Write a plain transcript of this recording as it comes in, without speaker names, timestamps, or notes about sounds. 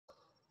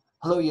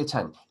Hello Year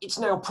 10. It's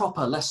now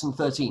proper lesson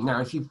 13. Now,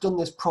 if you've done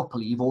this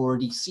properly, you've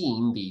already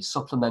seen the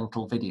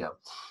supplemental video.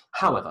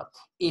 However,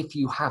 if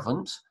you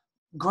haven't,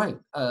 great.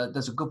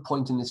 There's a good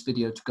point in this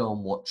video to go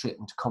and watch it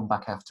and to come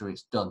back after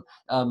it's done.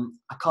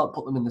 I can't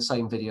put them in the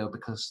same video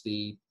because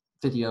the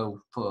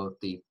video for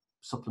the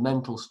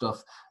supplemental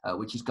stuff,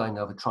 which is going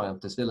over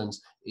Triumph as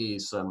Villains,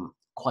 is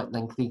quite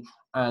lengthy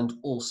and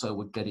also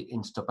would get it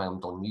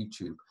insta-banned on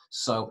YouTube.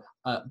 So,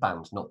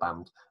 banned, not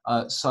banned.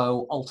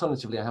 So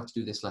alternatively, I have to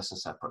do this lesson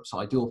separate. So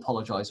I do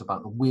apologize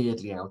about the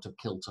weirdly out of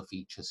kilter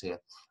features here.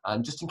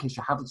 And just in case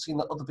you haven't seen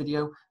that other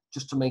video,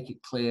 just to make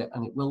it clear,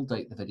 and it will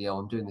date the video,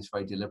 I'm doing this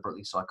very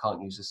deliberately so I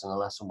can't use this in a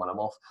lesson when I'm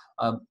off.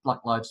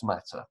 Black Lives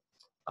Matter,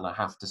 and I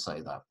have to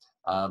say that.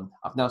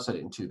 I've now said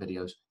it in 2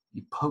 videos.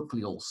 You've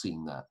hopefully all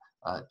seen that.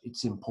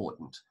 It's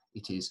important.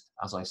 It is,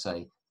 as I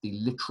say, the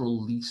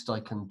literal least I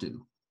can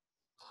do.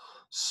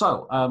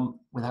 So,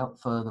 without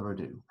further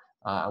ado,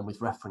 and with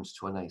reference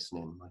to Anais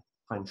Nin, my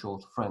French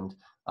author friend,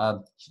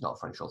 she's not a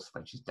French author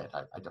friend, she's dead,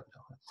 I don't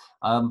know her.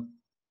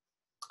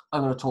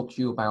 I'm going to talk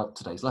to you about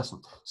today's lesson.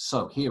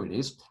 So here it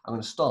is. I'm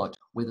going to start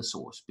with a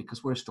source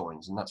because we're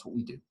historians and that's what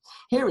we do.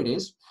 Here it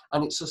is,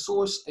 and it's a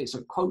source, it's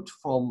a quote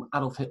from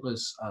Adolf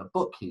Hitler's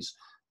book, his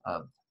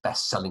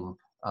best-selling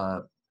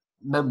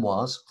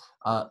memoirs,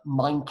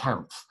 Mein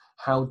Kampf.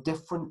 How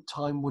different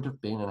time would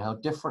have been and how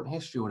different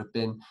history would have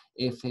been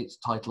if its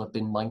title had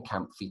been Mein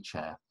Kampf wie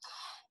Chair.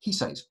 He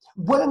says,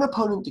 when an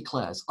opponent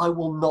declares, I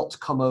will not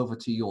come over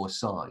to your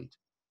side,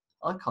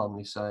 I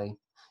calmly say,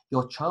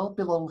 your child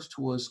belongs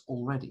to us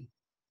already.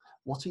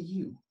 What are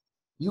you?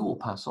 You will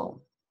pass on.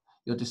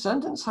 Your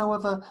descendants,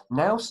 however,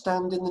 now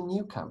stand in the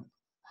new camp.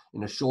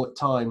 In a short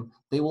time,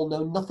 they will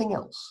know nothing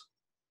else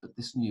but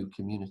this new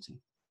community.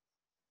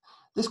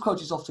 This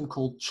quote is often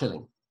called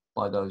chilling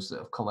by those that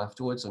have come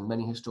afterwards, and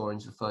many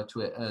historians refer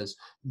to it as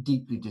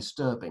deeply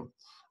disturbing.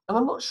 And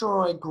I'm not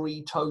sure I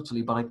agree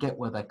totally, but I get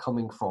where they're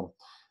coming from.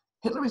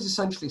 Hitler is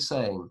essentially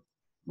saying,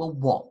 well,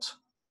 what?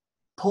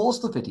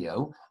 Pause the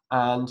video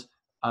and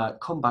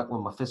come back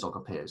when my Fizzog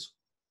appears.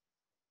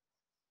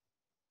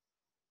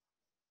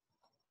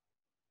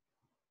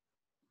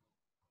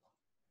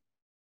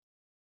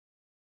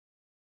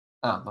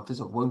 My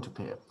Fizzog won't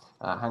appear.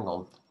 Hang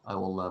on, I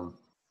will...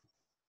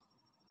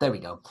 There we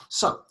go.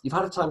 So, you've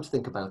had a time to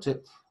think about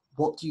it.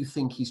 What do you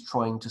think he's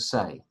trying to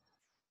say?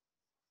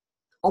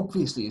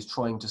 Obviously, he's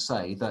trying to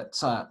say that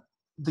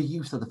the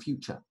youth are the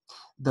future,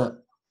 that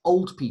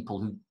old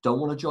people who don't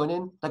want to join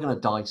in, they're going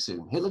to die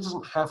soon. Hitler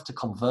doesn't have to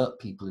convert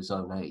people his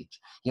own age.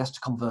 He has to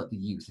convert the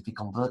youth. If he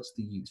converts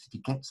the youth, if he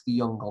gets the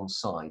young on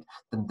side,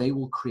 then they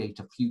will create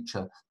a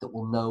future that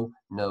will know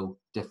no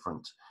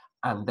different.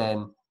 And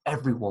then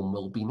everyone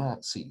will be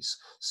Nazis.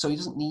 So he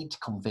doesn't need to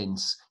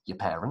convince your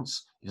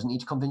parents. He doesn't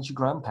need to convince your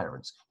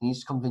grandparents. He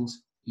needs to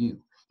convince you.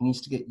 He needs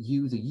to get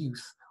you, the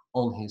youth,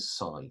 on his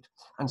side.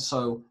 And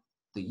so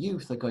the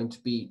youth are going to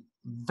be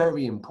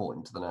very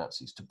important to the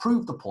Nazis. To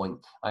prove the point,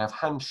 I have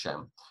Hans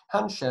Schemm.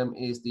 Hans Schemm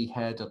is the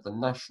head of the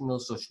National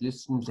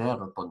Socialisten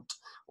Lehrerbund,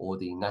 or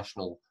the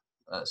National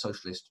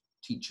Socialist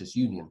Teachers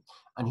Union.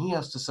 And he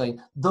has to say,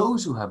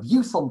 those who have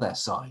youth on their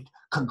side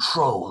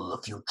control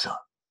the future.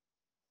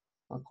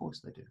 Well, of course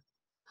they do.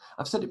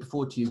 I've said it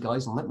before to you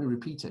guys, and let me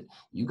repeat it.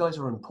 You guys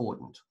are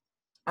important.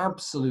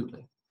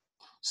 Absolutely.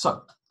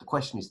 So, the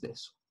question is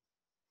this.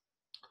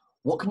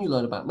 What can you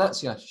learn about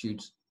Nazi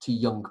attitudes to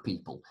young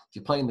people? If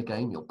you're playing the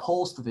game, you'll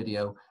pause the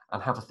video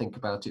and have a think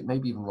about it,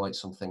 maybe even write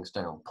some things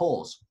down.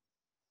 Pause.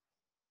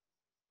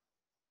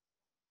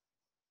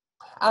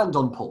 And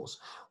unpause.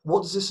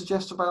 What does this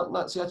suggest about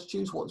Nazi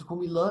attitudes? What can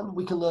we learn?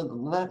 We can learn that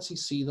the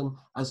Nazis see them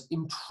as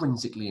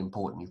intrinsically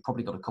important. You've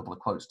probably got a couple of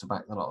quotes to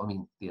back that up. I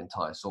mean, the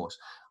entire source.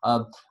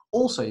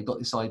 Also, you've got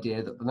this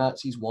idea that the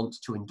Nazis want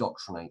to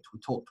indoctrinate. We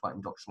talked about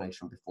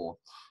indoctrination before.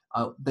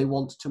 They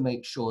want to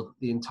make sure that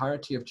the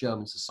entirety of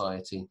German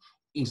society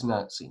is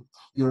Nazi.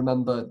 You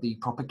remember the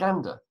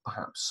propaganda,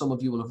 perhaps. Some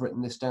of you will have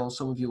written this down.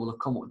 Some of you will have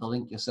come up with the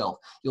link yourself.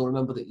 You'll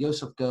remember that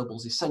Joseph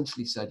Goebbels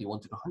essentially said he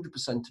wanted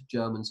 100% of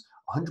Germans,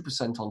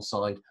 100% on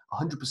side,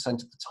 100%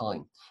 of the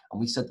time. And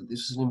we said that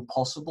this was an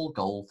impossible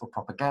goal for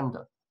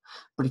propaganda.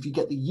 But if you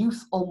get the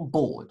youth on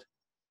board,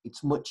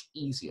 it's much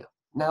easier.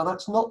 Now,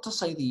 that's not to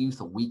say the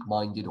youth are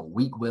weak-minded or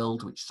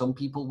weak-willed, which some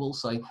people will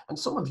say, and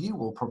some of you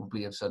will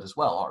probably have said as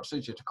well, oh, it's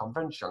easier to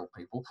convince young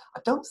people.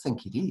 I don't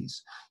think it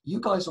is. You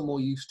guys are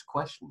more used to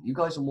question. You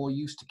guys are more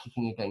used to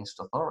kicking against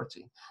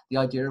authority. The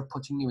idea of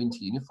putting you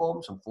into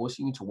uniforms and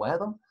forcing you to wear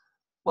them,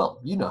 well,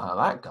 you know how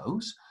that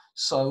goes.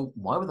 So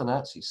why were the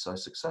Nazis so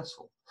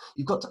successful?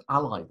 You've got to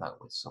ally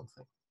that with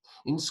something.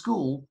 In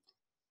school,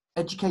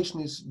 education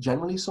is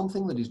generally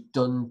something that is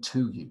done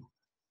to you,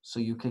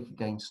 so you kick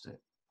against it.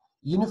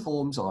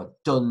 Uniforms are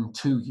done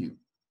to you,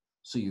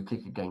 so you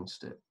kick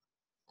against it.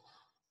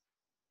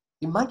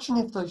 Imagine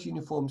if those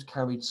uniforms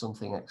carried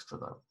something extra,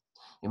 though.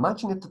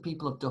 Imagine if the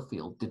people of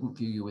Duffield didn't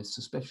view you with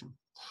suspicion.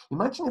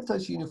 Imagine if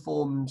those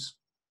uniforms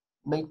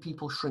made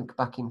people shrink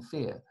back in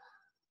fear.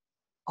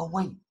 Oh,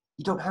 wait,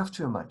 you don't have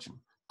to imagine.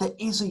 There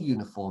is a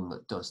uniform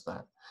that does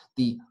that.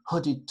 The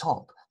hooded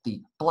top,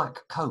 the black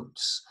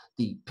coats,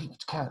 the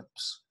peaked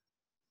caps.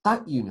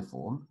 That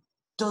uniform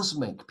does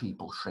make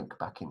people shrink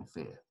back in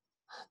fear.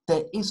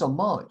 There is a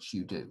march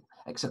you do,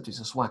 except it's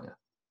a swagger.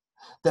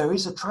 There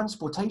is a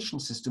transportation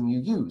system you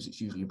use,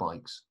 it's usually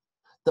bikes,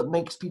 that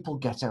makes people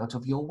get out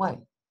of your way.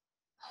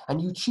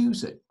 And you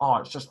choose it. Oh,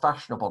 it's just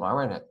fashionable now,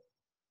 isn't it?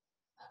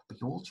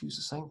 But you all choose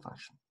the same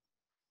fashion.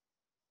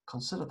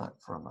 Consider that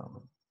for a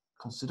moment.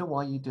 Consider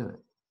why you do it.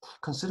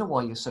 Consider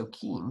why you're so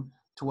keen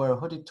to wear a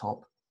hooded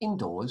top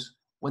indoors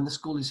when the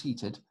school is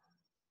heated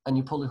and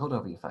you pull the hood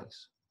over your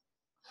face.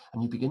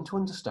 And you begin to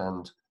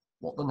understand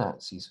what the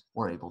Nazis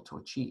were able to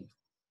achieve.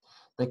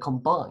 They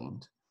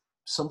combined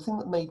something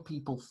that made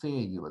people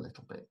fear you a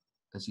little bit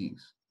as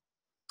youth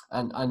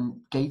and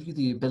gave you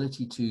the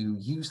ability to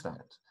use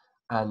that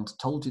and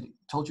told you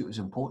it was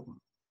important.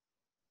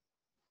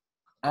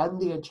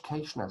 And the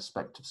education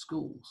aspect of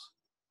schools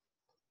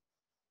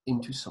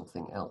into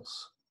something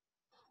else.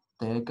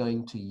 They're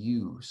going to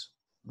use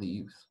the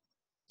youth.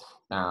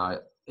 Now,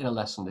 in a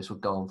lesson, this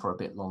would go on for a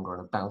bit longer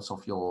and bounce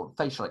off your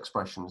facial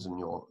expressions and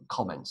your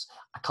comments.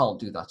 I can't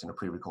do that in a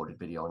pre-recorded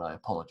video, and I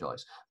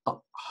apologize. But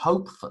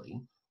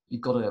hopefully,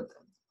 you've got a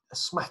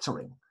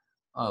smattering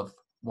of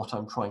what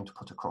I'm trying to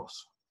put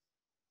across.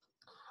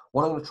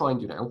 What I'm going to try and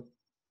do now,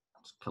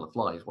 just kill a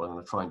fly is what I'm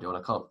going to try and do, and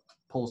I can't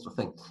pause the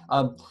thing.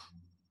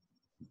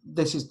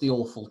 This is the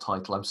awful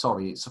title. I'm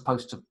sorry. It's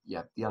supposed to,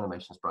 yeah, the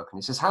animation's broken.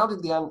 It says, how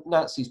did the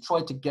Nazis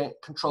try to get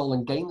control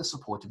and gain the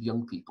support of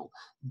young people?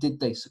 Did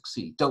they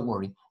succeed? Don't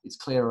worry. It's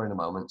clearer in a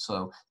moment.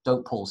 So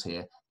don't pause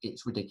here.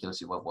 It's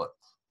ridiculous. It won't work.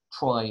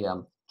 Try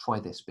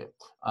this bit.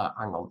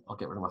 Hang on. I'll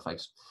get rid of my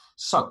face.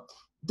 So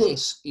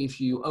this,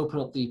 if you open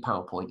up the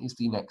PowerPoint, is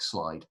the next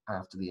slide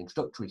after the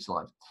introductory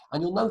slide.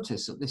 And you'll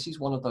notice that this is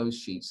one of those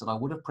sheets that I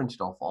would have printed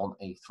off on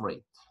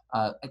A3.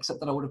 Except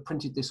that I would have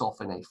printed this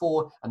off in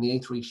A4 and the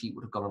A3 sheet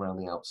would have gone around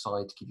the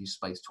outside to give you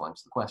space to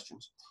answer the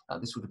questions.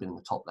 This would have been in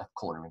the top left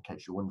corner in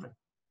case you're wondering.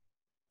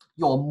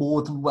 You're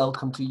more than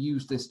welcome to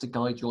use this to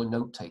guide your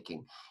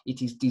note-taking.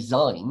 It is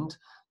designed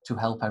to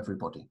help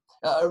everybody.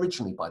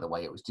 Originally, by the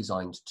way, it was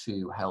designed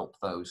to help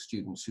those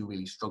students who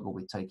really struggle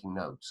with taking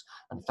notes.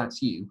 And if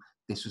that's you,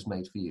 this was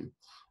made for you.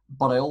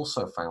 But I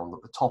also found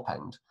that the top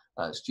end,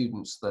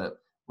 students that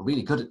were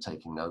really good at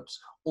taking notes,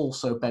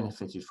 also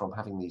benefited from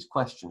having these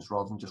questions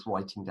rather than just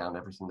writing down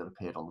everything that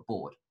appeared on the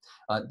board.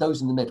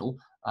 Those in the middle,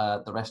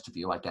 the rest of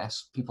you, I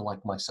guess, people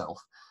like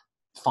myself,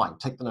 fine,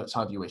 take the notes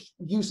however you wish.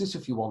 Use this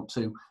if you want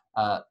to.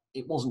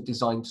 It wasn't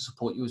designed to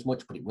support you as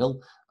much, but it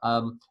will.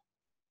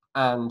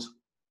 And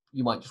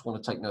you might just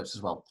want to take notes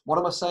as well. What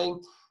am I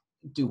saying?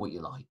 Do what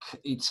you like.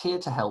 It's here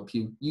to help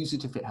you. Use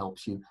it if it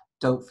helps you.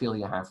 Don't feel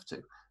you have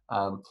to.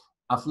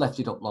 I've left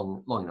it up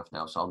long enough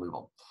now, so I'll move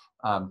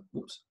on.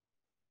 Whoops.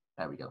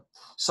 There we go.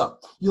 So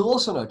you'll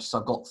also notice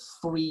I've got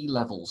 3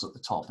 levels at the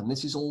top, and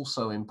this is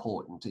also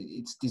important.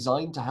 It's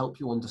designed to help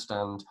you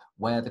understand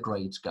where the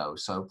grades go.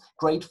 So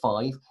grade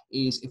 5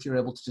 is if you're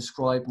able to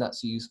describe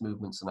Nazi youth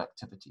movements and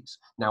activities.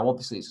 Now,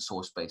 obviously, it's a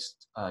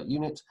source-based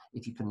unit.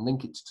 If you can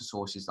link it to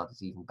sources, that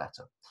is even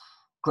better.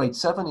 Grade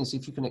 7 is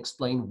if you can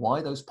explain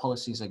why those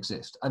policies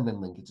exist and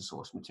then link it to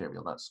source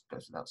material. That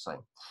goes without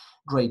saying.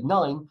 Grade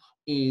 9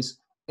 is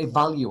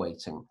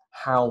evaluating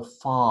how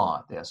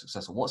far they are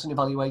successful. What's an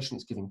evaluation?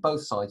 It's giving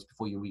both sides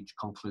before you reach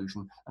a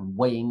conclusion and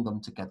weighing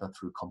them together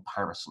through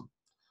comparison.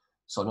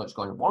 So not just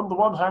going on the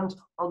one hand,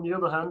 on the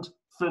other hand,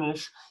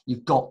 finish.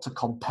 You've got to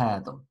compare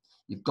them.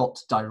 You've got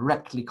to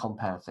directly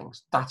compare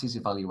things. That is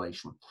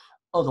evaluation.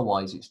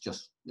 Otherwise, it's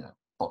just, you know,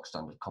 box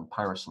standard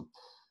comparison.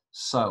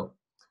 So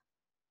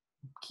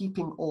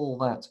keeping all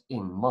that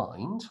in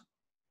mind,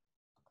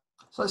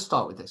 so let's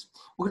start with this.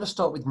 We're going to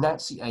start with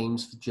Nazi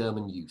aims for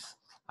German youth.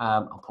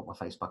 I'll put my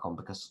face back on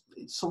because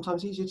it's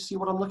sometimes easier to see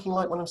what I'm looking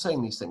like when I'm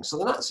saying these things. So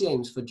the Nazi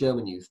aims for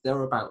German youth, there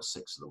are about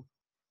 6 of them.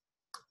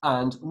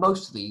 And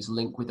most of these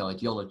link with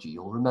ideology.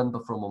 You'll remember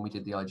from when we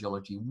did the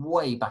ideology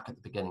way back at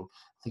the beginning,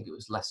 I think it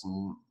was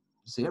lesson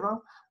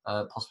 0,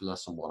 possibly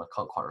lesson 1, I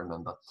can't quite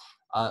remember.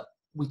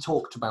 We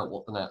talked about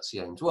what the Nazi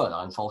aims were,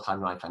 Ein Volk, ein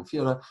Reich, ein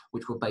Führer,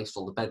 which were based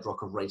on the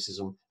bedrock of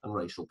racism and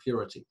racial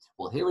purity.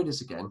 Well, here it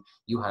is again.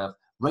 You have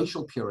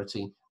racial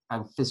purity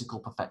and physical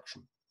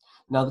perfection.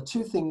 Now, the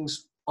two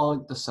things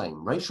aren't the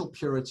same. Racial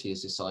purity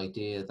is this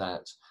idea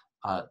that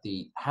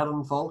the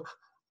Herrenvolk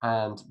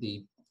and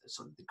the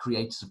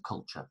creators of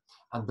culture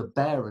and the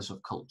bearers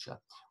of culture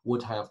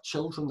would have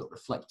children that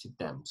reflected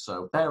them.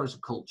 So bearers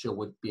of culture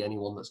would be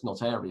anyone that's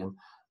not Aryan,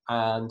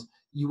 and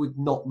you would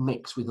not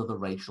mix with other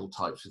racial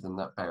types within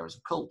that bearers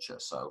of culture.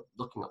 So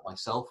looking at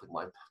myself with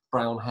my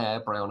brown hair,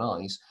 brown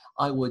eyes,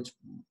 I would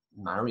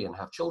marry and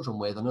have children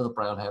with another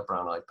brown hair,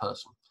 brown eyed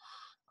person.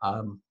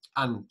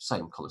 And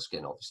same colour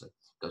skin, obviously,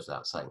 goes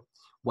without saying.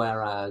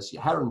 Whereas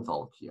your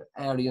Herrenvolk, your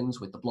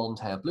Aryans with the blonde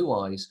hair, blue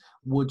eyes,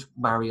 would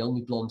marry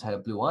only blonde hair,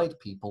 blue eyed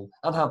people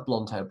and have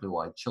blonde hair, blue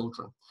eyed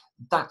children.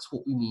 That's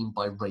what we mean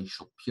by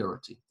racial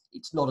purity.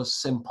 It's not as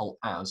simple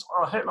as,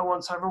 oh, Hitler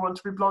wants everyone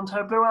to be blonde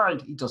hair, blue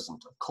eyed. He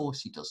doesn't. Of course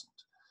he doesn't.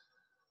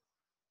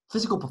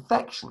 Physical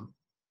perfection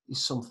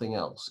is something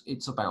else.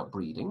 It's about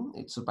breeding,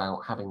 it's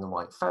about having the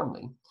right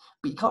family,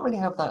 but you can't really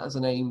have that as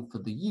an aim for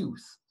the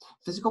youth.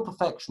 Physical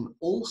perfection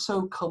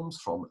also comes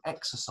from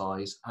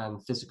exercise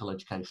and physical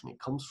education. It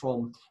comes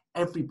from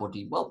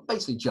everybody, well,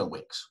 basically Joe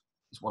Wicks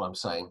is what I'm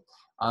saying.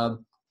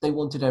 They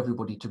wanted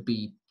everybody to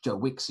be Joe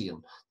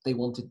Wicksian. They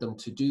wanted them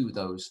to do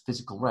those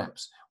physical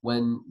reps.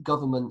 When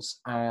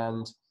governments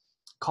and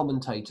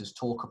commentators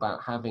talk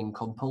about having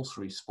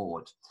compulsory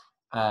sport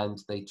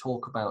and they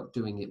talk about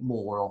doing it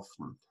more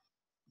often,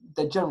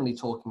 they're generally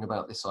talking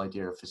about this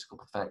idea of physical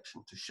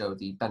perfection to show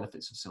the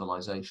benefits of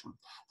civilization.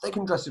 They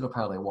can dress it up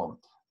how they want,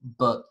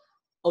 but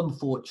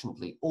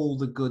unfortunately, all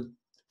the good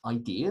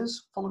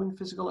ideas following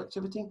physical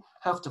activity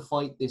have to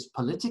fight this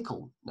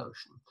political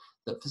notion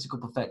that physical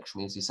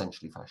perfection is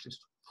essentially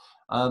fascist.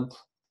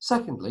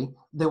 Secondly,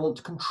 they want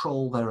to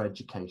control their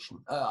education.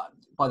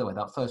 By the way,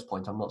 that first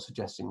point, I'm not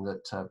suggesting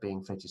that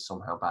being fit is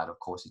somehow bad. Of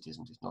course it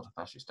isn't. It's not a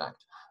fascist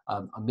act.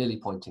 I'm merely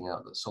pointing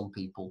out that some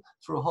people,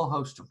 through a whole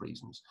host of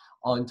reasons,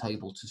 aren't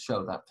able to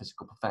show that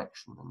physical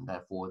perfection, and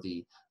therefore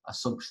the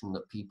assumption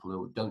that people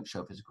who don't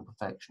show physical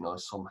perfection are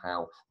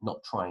somehow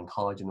not trying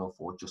hard enough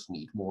or just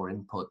need more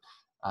input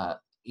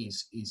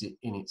is it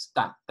in its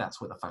that's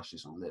where the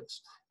fascism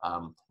lives,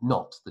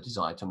 not the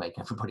desire to make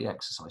everybody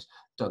exercise.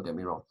 Don't get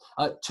me wrong.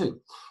 Two,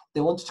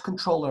 they wanted to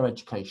control their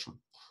education.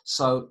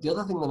 So the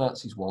other thing the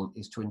Nazis want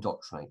is to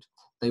indoctrinate.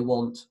 They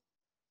want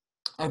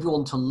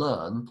everyone to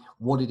learn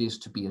what it is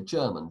to be a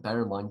German.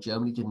 Bear in mind,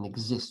 Germany didn't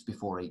exist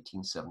before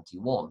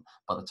 1871.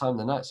 By the time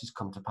the Nazis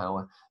come to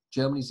power,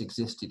 Germany's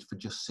existed for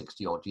just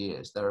 60 odd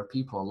years. There are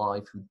people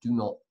alive who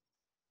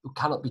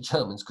cannot be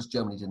Germans because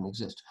Germany didn't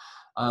exist.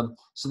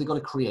 So they've got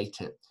to create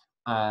it.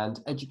 And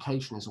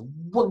education is a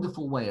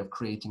wonderful way of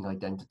creating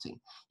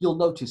identity. You'll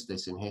notice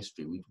this in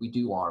history. We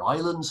do our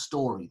island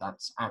story.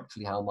 That's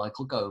actually how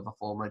Michael Gove, a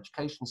former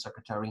education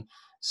secretary,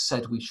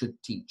 said we should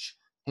teach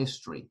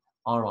history,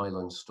 our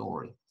island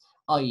story,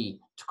 i.e.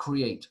 to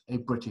create a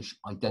British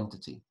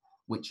identity,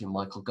 which in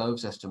Michael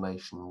Gove's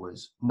estimation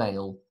was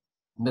male,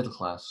 middle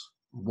class,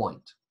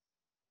 white.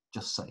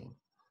 Just saying.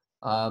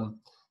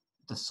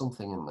 There's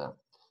something in there.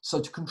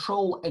 So to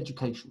control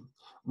education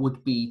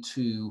would be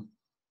to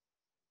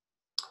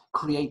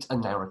create a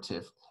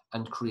narrative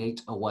and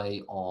create a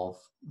way of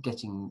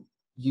getting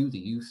you, the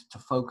youth, to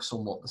focus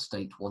on what the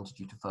state wanted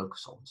you to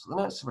focus on. So the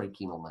Nazis are very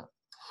keen on that.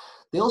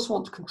 They also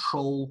want to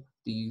control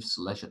the youth's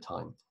leisure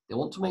time. They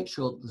want to make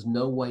sure that there's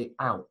no way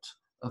out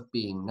of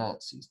being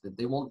Nazis, that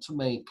they want to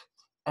make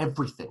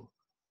everything,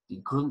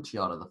 the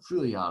Grundjahre, the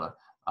Frühjahre,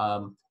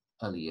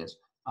 early years,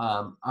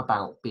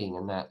 about being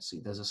a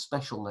Nazi. There's a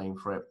special name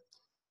for it.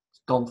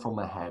 It's gone from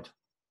my head.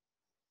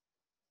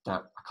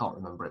 Now, I can't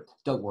remember it.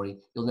 Don't worry,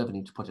 you'll never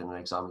need to put it in an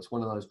exam. It's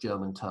one of those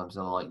German terms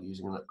that I like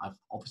using, and I've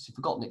obviously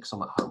forgotten it because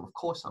I'm at home. Of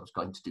course I was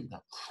going to do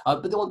that.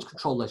 But they want to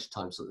control leisure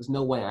time, so there's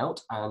no way out,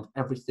 and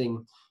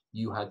everything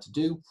you had to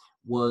do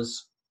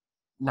was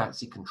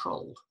Nazi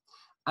controlled.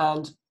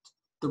 And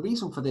the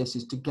reason for this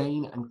is to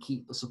gain and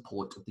keep the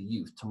support of the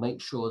youth, to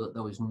make sure that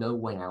there was no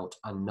way out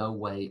and no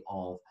way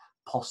of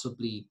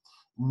possibly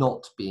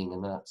not being a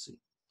Nazi.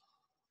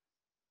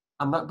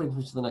 And that brings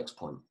me to the next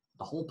point.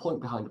 The whole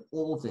point behind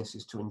all of this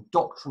is to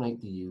indoctrinate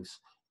the youth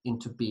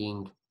into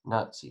being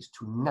Nazis,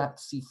 to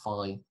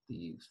Nazify the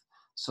youth,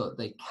 so that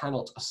they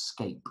cannot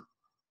escape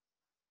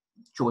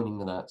joining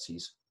the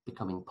Nazis,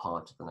 becoming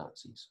part of the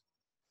Nazis.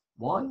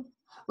 Why?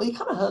 Well, you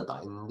kind of heard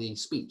that in the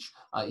speech.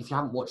 If you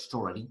haven't watched it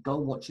already, go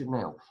and watch it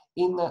now.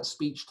 In that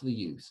speech to the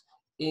youth,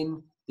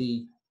 in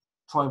the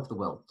Triumph of the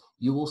Will,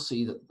 you will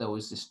see that there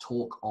was this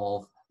talk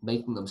of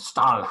making them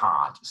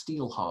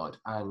steel hard,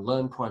 and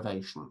learn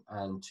privation,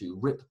 and to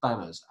rip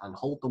banners and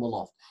hold them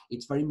aloft.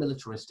 It's very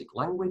militaristic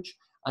language,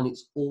 and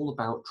it's all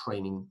about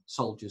training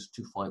soldiers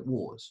to fight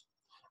wars.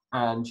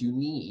 And you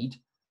need,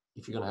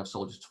 if you're going to have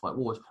soldiers to fight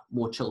wars,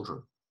 more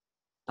children.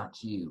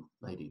 That's you,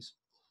 ladies.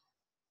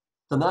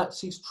 The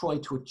Nazis try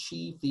to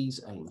achieve these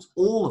aims,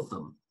 all of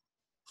them,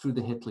 through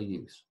the Hitler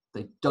Youth.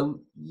 They don't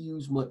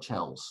use much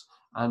else,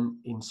 and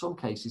in some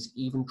cases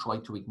even try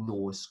to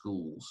ignore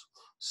schools.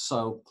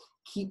 So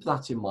keep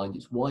that in mind.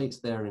 It's why it's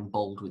there in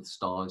bold with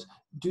stars.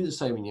 Do the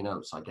same in your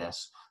notes, I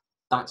guess.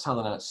 That's how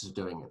the Nazis are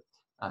doing it.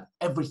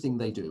 Everything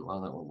they do,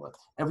 oh, that won't work.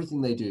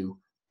 Everything they do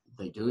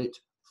it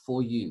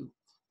for you.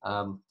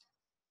 Sorry,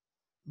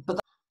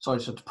 I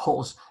just had to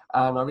pause,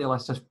 and I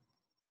realised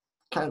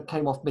I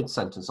came off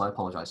mid-sentence. I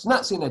apologise.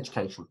 Nazi and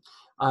education.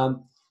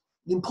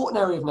 The important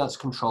area of Nazi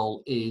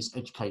control is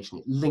education.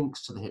 It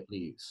links to the Hitler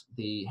Youth.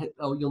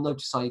 You'll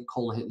notice I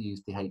call the Hitler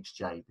Youth the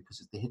HJ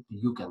because it's the Hitler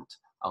Jugend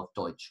auf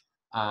Deutsch.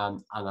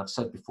 And I've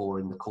said before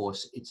in the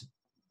course,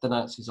 the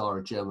Nazis are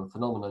a German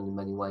phenomenon in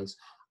many ways,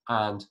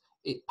 and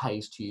it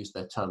pays to use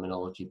their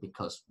terminology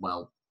because,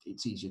 well,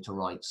 it's easier to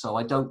write. So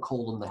I don't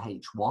call them the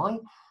HY,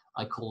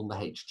 I call them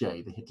the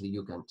HJ, the Hitler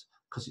Jugend,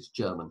 because it's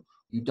German.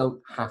 You don't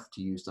have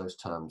to use those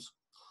terms.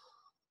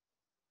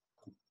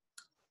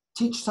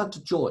 Teachers had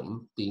to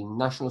join the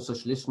National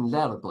Socialisten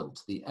Lehrerbund,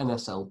 the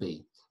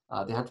NSLB.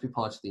 They had to be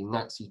part of the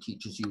Nazi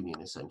Teachers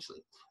Union,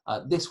 essentially.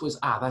 This was,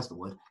 there's the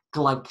word,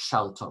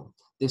 Gleichschaltung.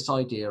 this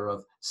idea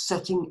of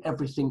setting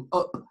everything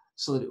up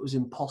so that it was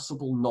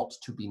impossible not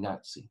to be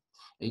Nazi.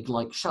 A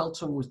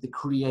Gleichschaltung was the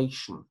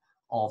creation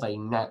of a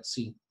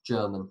Nazi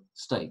German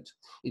state.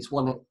 It's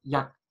one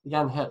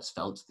Jan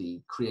Herzfeld,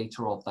 the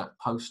creator of that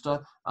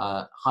poster,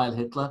 Heil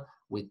Hitler,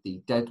 with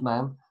the dead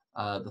man,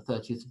 the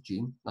 30th of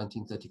June,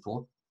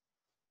 1934.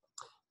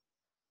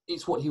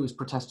 It's what he was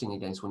protesting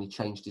against when he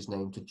changed his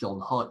name to John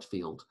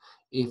Hartfield.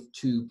 If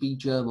to be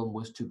German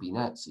was to be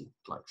Nazi,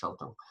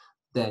 Gleichschaltung,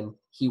 then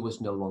he was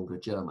no longer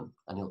German,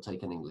 and he'll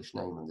take an English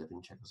name and live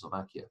in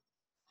Czechoslovakia.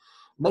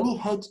 Many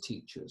head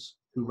teachers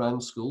who ran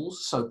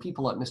schools, so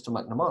people like Mr.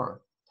 McNamara,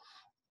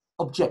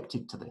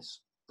 objected to this.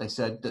 They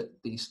said that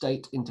the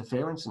state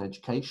interference in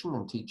education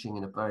and teaching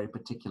in a very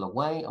particular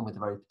way and with a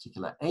very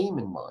particular aim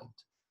in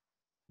mind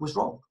was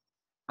wrong,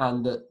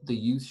 and that the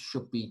youth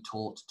should be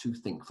taught to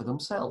think for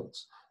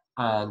themselves,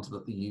 and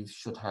that the youth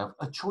should have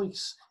a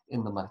choice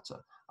in the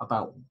matter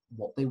about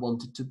what they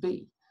wanted to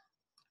be,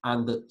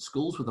 and that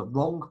schools were the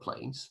wrong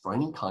place for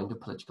any kind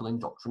of political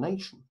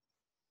indoctrination.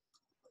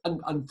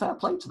 And fair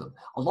play to them.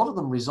 A lot of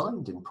them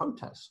resigned in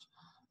protest.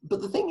 But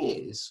the thing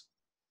is,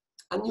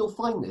 and you'll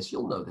find this,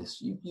 you'll know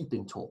this, you've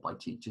been taught by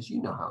teachers, you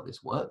know how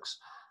this works.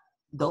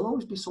 There'll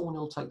always be someone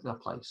who'll take their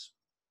place.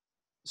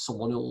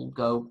 Someone who'll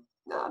go,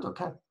 nah, I don't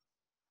care.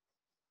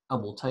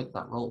 And will take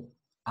that role.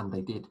 And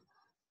they did.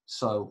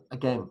 So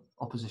again,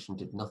 opposition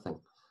did nothing.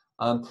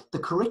 The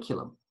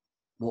curriculum,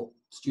 what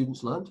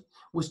students learned,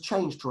 was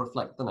changed to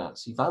reflect the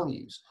Nazi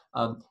values.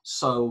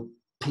 So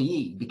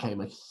PE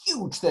became a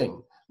huge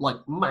thing, like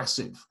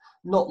massive.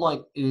 Not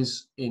like it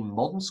is in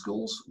modern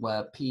schools,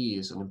 where PE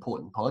is an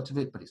important part of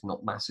it, but it's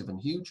not massive and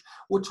huge.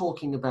 We're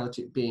talking about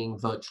it being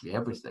virtually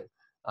everything.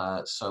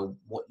 So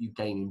what you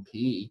gain in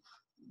PE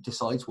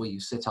decides where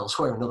you sit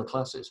elsewhere in other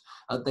classes.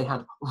 They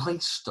had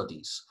race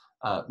studies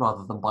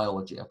rather than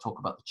biology. I talk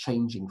about the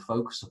changing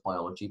focus of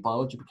biology.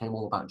 Biology became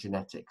all about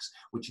genetics,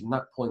 which in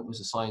that point was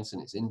a science in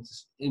its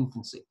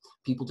infancy.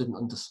 People didn't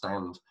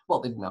understand,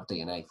 well, they didn't have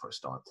DNA for a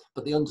start,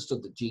 but they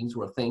understood that genes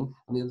were a thing,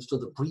 and they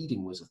understood that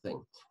breeding was a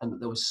thing, and that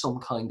there was some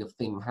kind of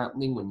thing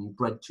happening when you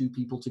bred two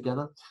people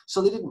together.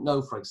 So they didn't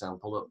know, for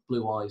example, that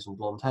blue eyes and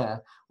blonde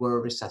hair were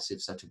a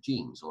recessive set of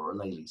genes, or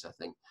alleles, I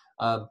think.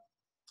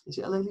 Is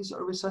it alleles that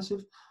are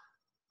recessive?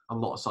 I'm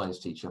not a science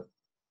teacher.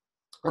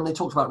 And they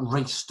talked about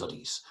race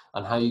studies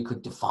and how you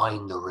could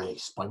define the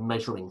race by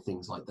measuring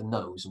things like the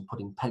nose and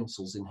putting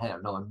pencils in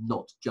hair. No, I'm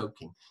not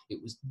joking.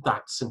 It was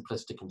that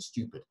simplistic and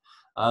stupid.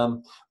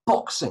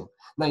 Boxing.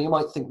 Now, you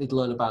might think they'd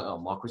learn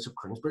about Marquis of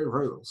Queensberry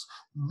rules.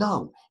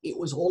 No, it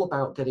was all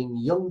about getting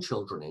young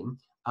children in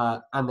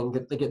and then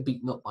they get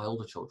beaten up by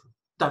older children.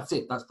 That's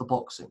it. That's the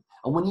boxing.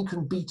 And when you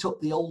can beat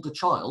up the older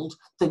child,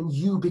 then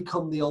you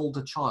become the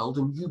older child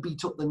and you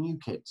beat up the new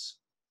kids.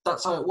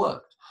 That's how it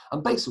worked.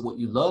 And basically what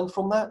you learn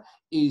from that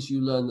is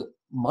you learn that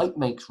might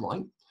makes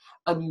right,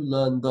 and you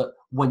learn that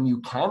when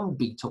you can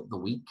beat up the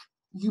weak,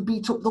 you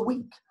beat up the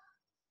weak.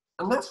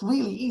 And that's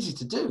really easy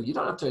to do. You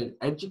don't have to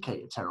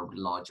educate a terribly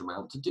large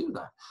amount to do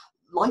that.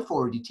 Life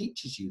already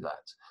teaches you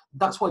that.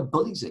 That's why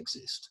bullies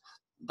exist.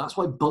 That's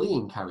why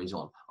bullying carries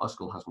on. Our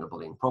school has no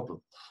bullying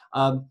problem.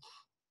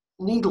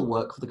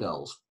 Needlework for the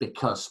girls,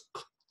 because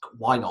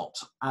why not?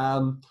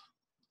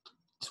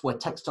 It's where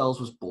textiles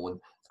was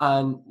born.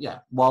 And yeah,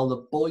 while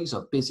the boys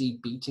are busy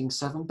beating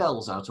 7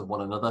 bells out of one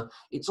another,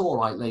 it's all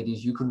right,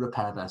 ladies, you can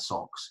repair their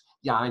socks.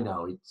 Yeah, I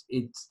know,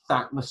 it's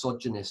that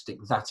misogynistic,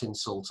 that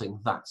insulting,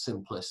 that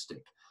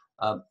simplistic.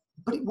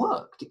 But it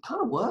worked. It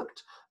kind of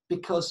worked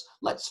because,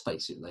 let's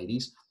face it,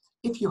 ladies,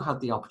 if you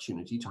had the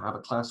opportunity to have a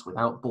class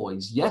without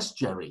boys, yes,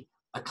 Jerry,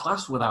 a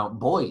class without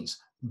boys,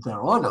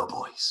 there are no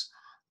boys.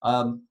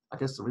 I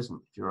guess there isn't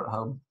if you're at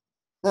home.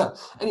 Yeah,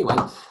 anyway,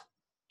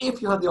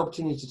 if you had the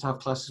opportunity to have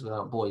classes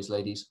without boys,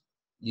 ladies,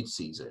 you'd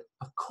seize it.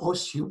 Of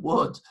course you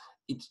would.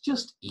 It's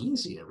just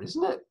easier,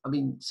 isn't it? I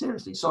mean,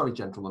 seriously, sorry,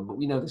 gentlemen, but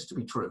we know this to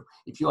be true.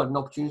 If you had an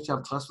opportunity to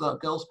have a class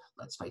without girls,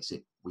 let's face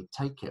it, we'd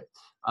take it.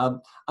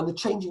 And the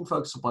changing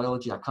focus of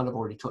biology, I kind of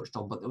already touched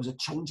on, but there was a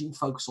changing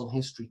focus on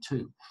history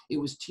too. It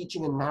was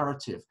teaching a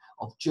narrative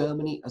of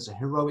Germany as a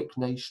heroic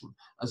nation,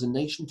 as a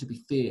nation to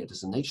be feared,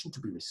 as a nation to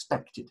be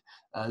respected,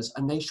 as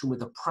a nation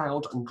with a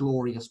proud and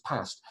glorious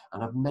past.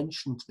 And I've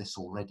mentioned this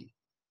already.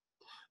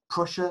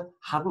 Prussia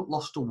hadn't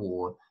lost a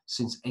war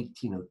since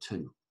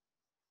 1802.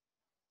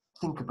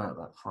 Think about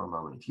that for a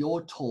moment. If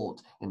you're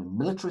taught in a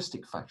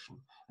militaristic fashion,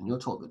 and you're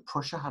taught that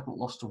Prussia hadn't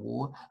lost a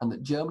war, and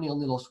that Germany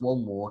only lost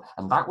one war,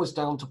 and that was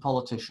down to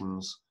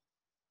politicians,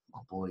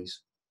 well,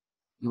 boys,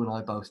 you and I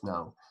both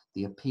know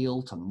the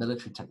appeal to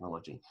military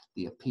technology,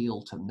 the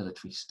appeal to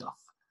military stuff.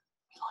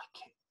 We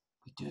like it.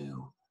 We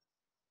do.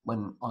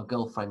 When our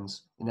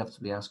girlfriends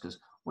inevitably ask us,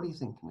 what are you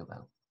thinking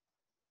about?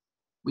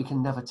 We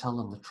can never tell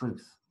them the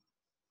truth.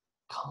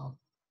 Can't.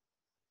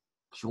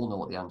 Because you all know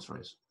what the answer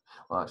is.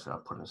 Well, actually, I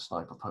put in a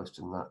sniper post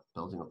in that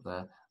building up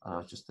there, and I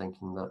was just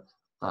thinking that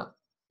that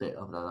bit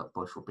over there, that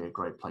bush, would be a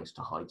great place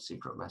to hide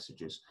secret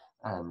messages.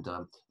 And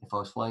if I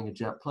was flying a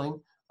jet plane,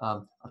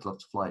 I'd love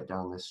to fly it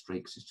down this street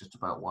because it's just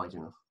about wide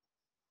enough.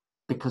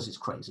 Because it's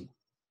crazy.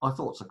 My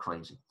thoughts are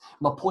crazy.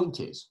 My point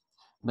is,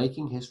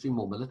 making history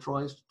more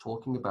militarized,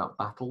 talking about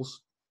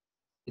battles,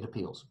 it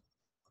appeals.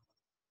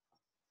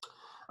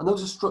 And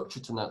those are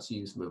structured to Nazi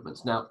youth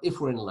movements. Now, if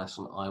we're in a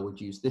lesson, I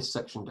would use this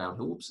section down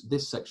here,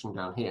 this section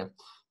down here,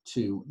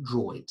 to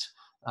draw it,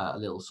 a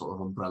little sort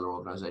of umbrella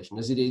organization.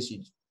 As it is,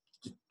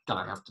 you're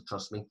gonna have to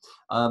trust me.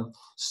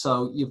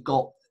 So you've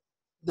got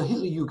the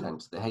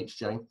Hitlerjugend, the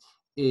HJ,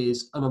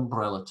 is an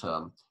umbrella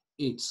term.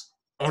 It's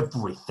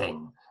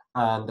everything,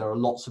 and there are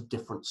lots of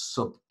different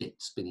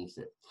sub-bits beneath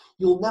it.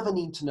 You'll never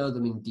need to know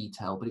them in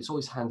detail, but it's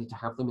always handy to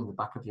have them in the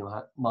back of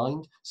your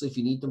mind. So if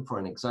you need them for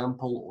an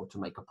example or to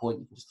make a point,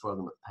 you can just throw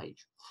them at the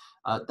page.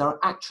 There are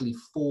actually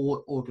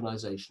 4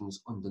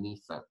 organizations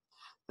underneath that.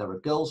 There are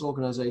girls'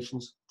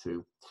 organizations,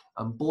 2,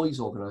 and boys'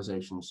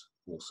 organizations,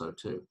 also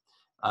 2.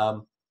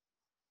 The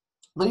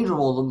leader of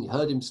all of them, you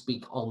heard him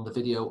speak on the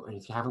video, and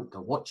if you haven't,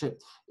 go watch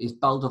it, is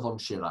Baldur von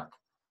Schirach.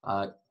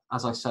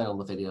 As I say on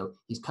the video,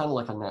 he's kind of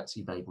like a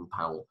Nazi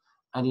Baden-Powell,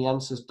 and he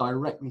answers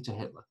directly to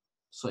Hitler.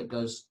 So it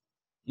goes,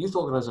 youth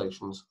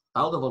organizations,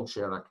 Baldur von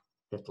Schirach,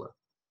 Hitler.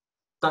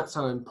 That's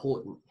how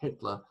important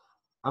Hitler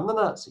and the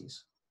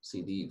Nazis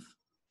see the youth.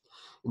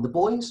 In the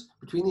boys,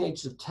 between the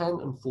ages of 10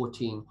 and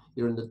 14,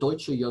 you're in the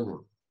Deutsche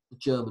Jungen, the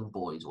German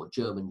boys or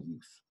German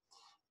youth.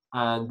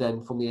 And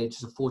then from the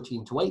ages of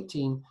 14 to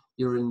 18,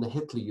 you're in the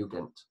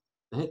Hitlerjugend,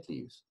 the Hitler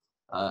Youth.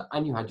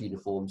 And you had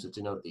uniforms that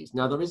denote these.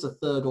 Now, there is a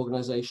third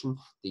organization,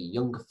 the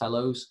Younger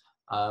Fellows,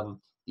 the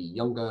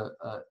Younger,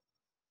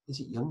 is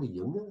it Younger?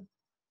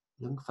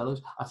 Young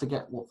Fellows? I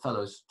forget what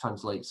Fellows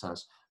translates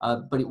as,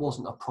 but it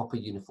wasn't a proper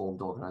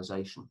uniformed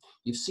organization.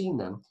 You've seen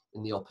them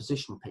in the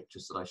opposition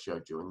pictures that I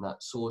showed you in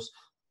that source,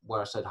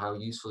 where I said how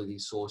useful are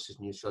these sources,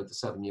 and you showed the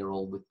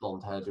 7-year-old with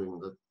blonde hair doing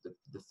the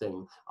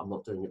thing. I'm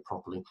not doing it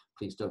properly.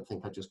 Please don't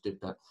think I just did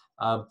that.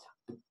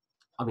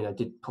 I mean, I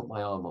did put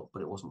my arm up,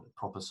 but it wasn't a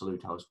proper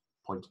salute. I was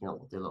pointing out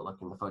what they look like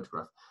in the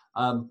photograph.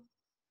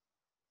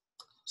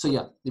 So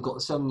yeah, you've got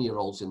the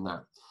 7-year-olds in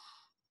that.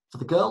 For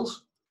the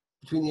girls,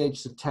 between the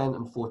ages of 10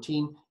 and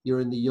 14,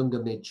 you're in the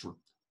Junge Mädchen,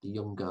 the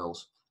young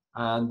girls.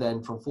 And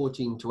then from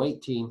 14 to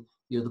 18,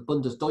 you're the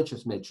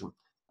Bundesdeutsches Mädchen,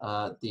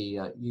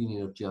 the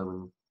Union of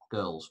German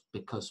Girls,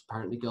 because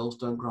apparently girls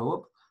don't grow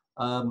up.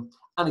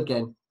 And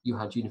again, you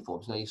had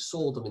uniforms. Now you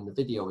saw them in the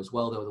video as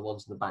well. They were the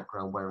ones in the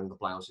background wearing the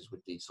blouses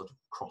with the sort of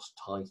cross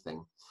tie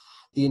thing.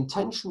 The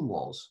intention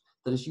was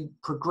that as you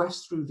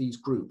progress through these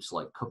groups,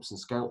 like Cubs and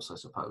Scouts, I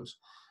suppose,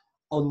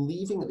 on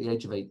leaving at the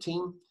age of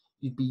 18,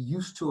 you'd be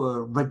used to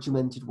a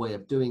regimented way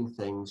of doing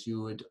things.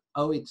 You would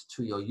owe it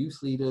to your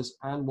youth leaders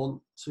and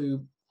want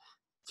to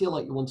feel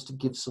like you wanted to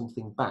give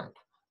something back.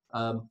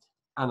 And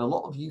a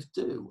lot of youth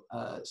do.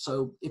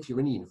 So if you're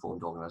in a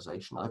uniformed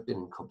organization, I've been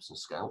in Cubs and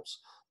Scouts,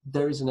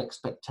 there is an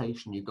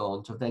expectation you go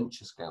on to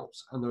Venture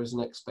Scouts, and there is an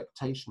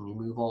expectation you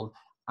move on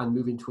and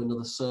move into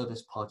another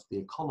service part of the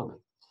economy.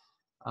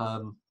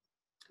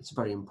 It's a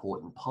very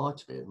important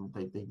part of it, and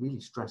they really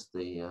stress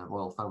the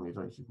royal family. I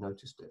don't know if you've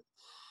noticed it.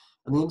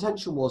 And the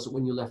intention was that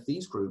when you left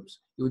these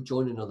groups, you would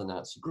join another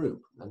Nazi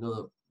group,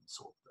 another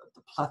sort of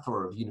the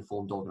plethora of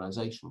uniformed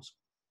organizations.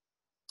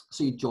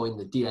 So you join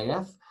the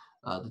DAF,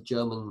 the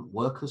German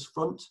Workers'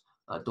 Front,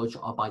 Deutsche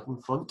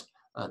Arbeitenfront,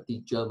 the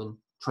German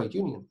Trade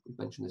Union, we've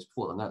mentioned this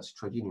before, the Nazi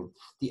Trade Union,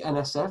 the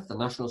NSF, the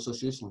National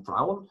Association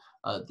Frauen,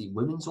 the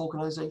women's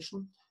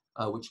organization,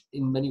 which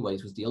in many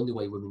ways was the only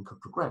way women could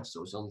progress. It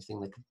was the only thing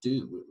they could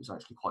do. It was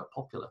actually quite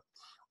popular.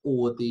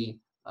 Or the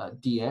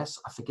DS,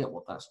 I forget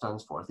what that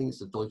stands for. I think it's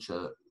the Deutsche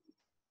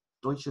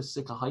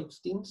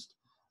Sicherheitsdienst,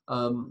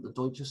 the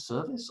Deutsche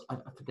Service, I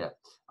forget.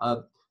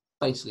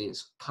 Basically,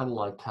 it's kind of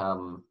like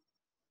a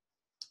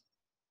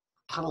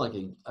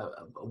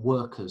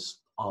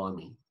workers'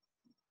 army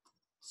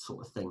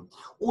sort of thing.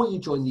 Or you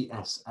join the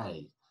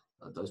SA,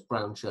 those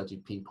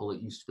brown-shirted people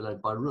that used to be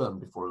led by Röhm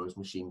before he was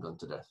machine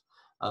gunned to death.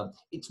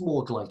 It's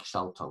more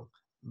Gleichschaltung.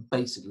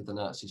 Basically, the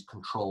Nazis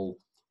control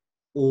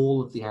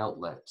all of the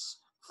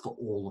outlets for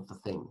all of the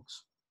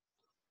things.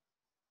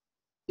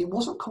 It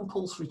wasn't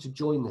compulsory to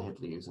join the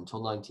Hitler Youth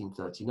until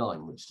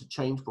 1939, which is a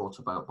change brought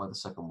about by the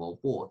Second World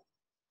War.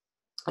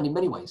 And in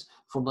many ways,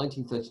 from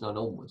 1939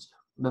 onwards,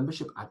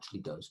 membership actually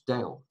goes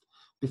down.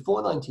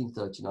 Before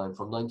 1939,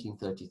 from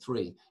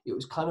 1933, it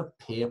was kind of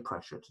peer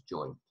pressure to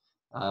join.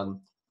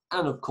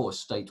 And of course,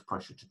 state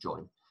pressure to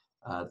join.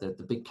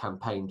 The big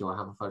campaign, do I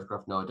have a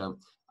photograph? No, I don't,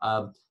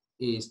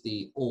 is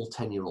the all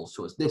 10-year-olds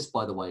tours. This,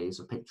 by the way, is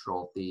a picture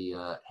of the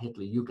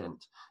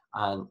Hitlerjugend.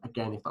 And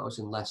again, if I was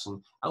in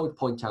lesson, I would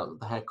point out that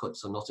the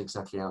haircuts are not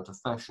exactly out of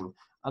fashion.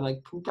 And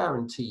I can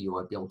guarantee you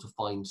I'd be able to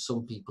find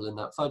some people in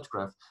that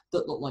photograph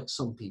that look like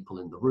some people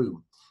in the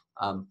room.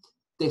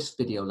 This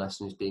video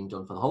lesson is being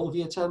done for the whole of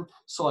Year 10,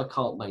 so I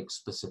can't make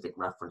specific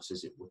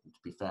references. It wouldn't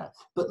be fair.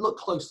 But look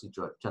closely,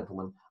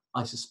 gentlemen.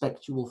 I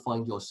suspect you will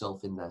find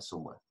yourself in there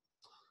somewhere.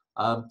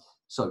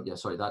 So yeah,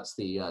 sorry, that's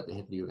the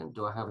Hitlerjugend.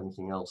 Do I have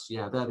anything else?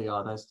 Yeah, there they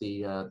are. There's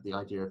the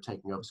idea of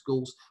taking over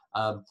schools.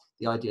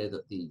 The idea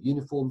that the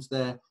uniforms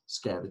there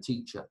scare the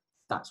teacher.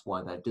 That's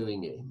why they're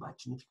doing it.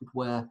 Imagine if you could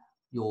wear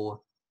your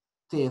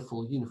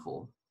fearful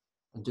uniform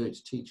and do it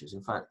to teachers.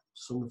 In fact,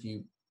 some of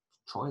you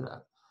try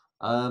that.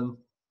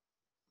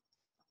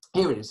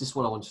 Here it is. This is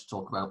what I wanted to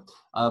talk about.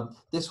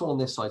 This one on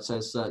this side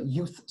says,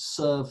 youth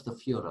serve the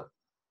Führer.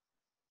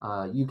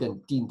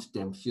 Jugend dient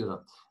dem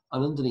Führer.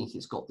 And underneath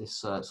it's got this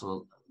sort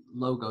of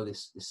logo,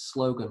 this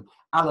slogan,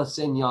 alle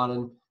 10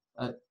 Jahren,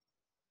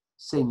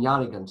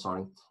 10-Jährigen,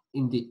 sorry,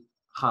 in the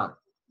HJ,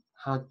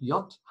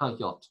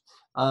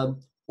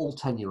 all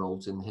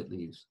 10-year-olds in the Hitler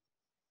Youth.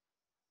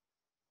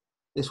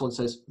 This one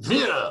says,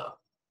 wir,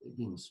 it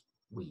means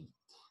we.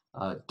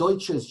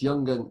 Deutsches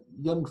young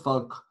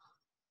Volk,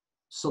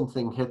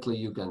 something Hitler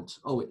Jugend.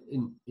 Oh,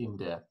 in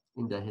der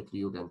Hitler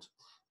Jugend.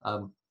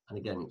 And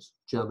again, it's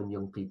German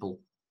young people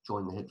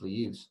join the Hitler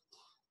Youth.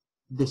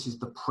 This is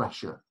the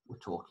pressure we're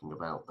talking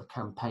about, the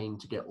campaign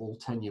to get all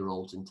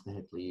 10-year-olds into the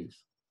Hitler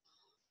Youth.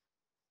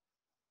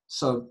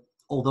 So,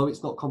 although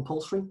it's not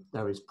compulsory,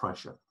 there is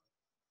pressure.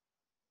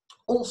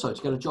 Also,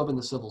 to get a job in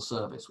the civil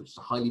service, which is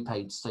a highly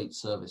paid state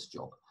service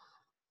job,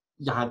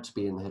 you had to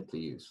be in the Hitler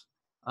Youth.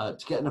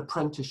 To get an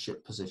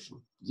apprenticeship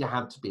position, you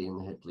had to be in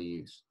the Hitler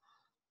Youth.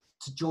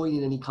 To join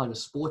in any kind of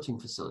sporting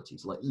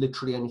facilities, like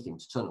literally anything,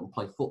 to turn up and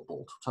play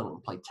football, to turn up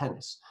and play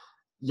tennis,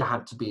 you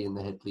had to be in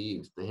the Hitler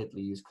Youth. The Hitler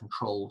Youth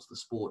controlled the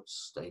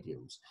sports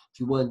stadiums.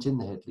 If you weren't in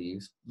the Hitler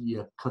Youth,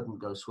 you couldn't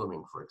go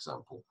swimming, for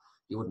example.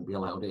 You wouldn't be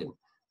allowed in.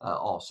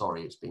 Oh,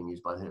 sorry, it's being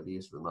used by the Hitler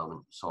Youth at the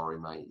moment. Sorry,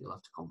 mate, you'll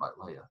have to come back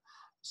later.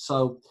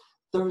 So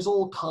there is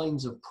all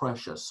kinds of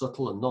pressure,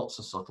 subtle and not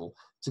so subtle,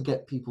 to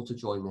get people to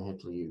join the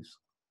Hitler Youth.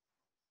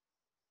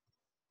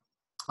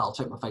 I'll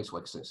take my face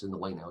away because it's in the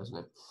way now, isn't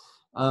it?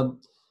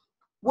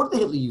 What did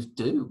the Hitler Youth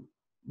do?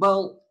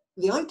 Well,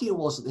 the idea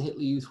was that the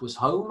Hitler Youth was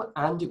home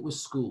and it was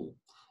school,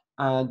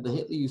 and the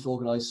Hitler Youth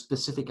organised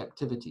specific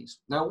activities.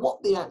 Now,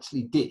 what they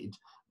actually did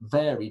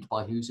varied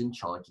by who's in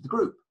charge of the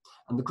group,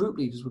 and the group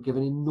leaders were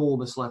given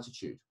enormous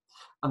latitude,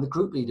 and the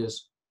group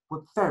leaders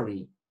were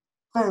very,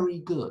 very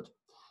good.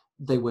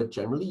 They were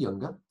generally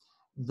younger,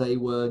 they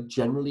were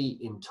generally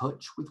in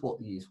touch with what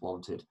the youth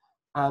wanted,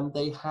 and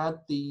they had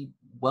the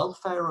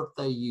welfare of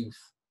their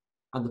youth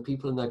and the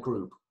people in their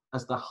group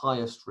as their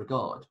highest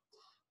regard.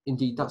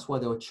 Indeed, that's why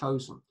they were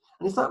chosen.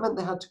 And if that meant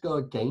they had to go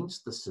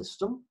against the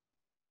system,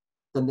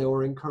 then they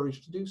were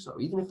encouraged to do so,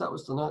 even if that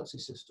was the Nazi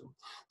system.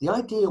 The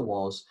idea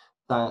was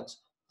that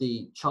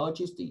the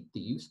charges, the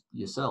youth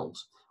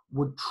yourselves,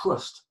 would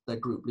trust their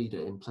group leader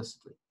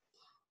implicitly.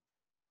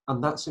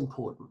 And that's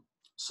important.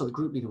 So the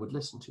group leader would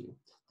listen to you.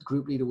 The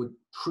group leader would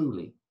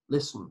truly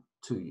listen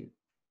to you.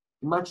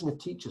 Imagine if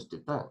teachers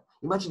did that.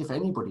 Imagine if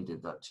anybody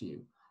did that to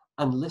you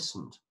and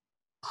listened,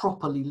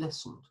 properly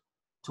listened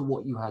to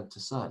what you had to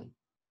say.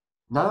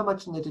 Now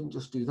imagine they didn't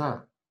just do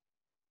that,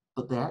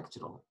 but they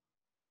acted on it.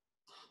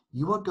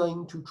 You are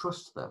going to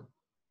trust them.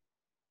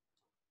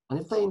 And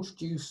if they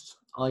introduced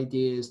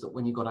ideas that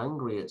when you got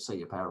angry at, say,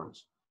 your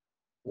parents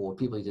or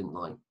people you didn't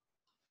like,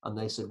 and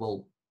they said,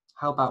 well,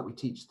 how about we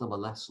teach them a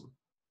lesson?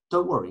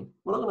 Don't worry,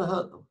 we're not going to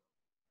hurt them,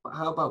 but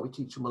how about we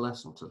teach them a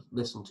lesson to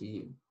listen to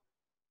you?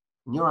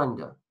 In your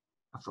anger,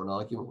 after an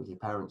argument with your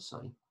parents,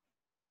 say,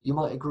 you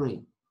might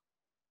agree,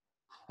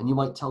 and you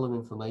might tell them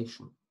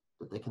information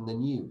that they can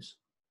then use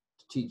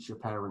to teach your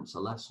parents a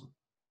lesson.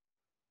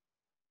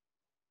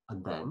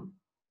 And then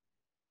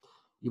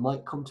you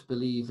might come to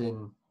believe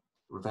in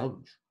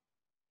revenge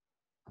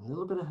and a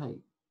little bit of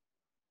hate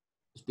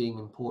as being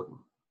important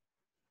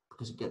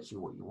because it gets you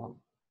what you want.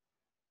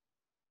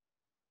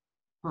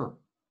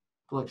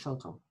 Like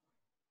Shelton.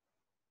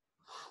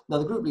 Now,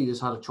 the group leaders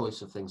had a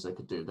choice of things they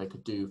could do. They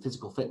could do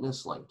physical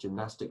fitness like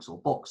gymnastics or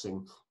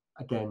boxing.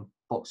 Again,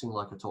 boxing,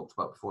 like I talked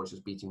about before, is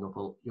just beating up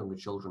younger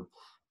children.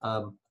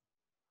 And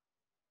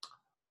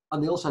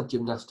they also had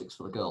gymnastics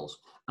for the girls.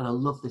 And I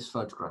love this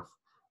photograph.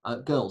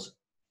 Girls,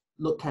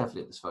 look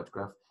carefully at this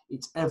photograph.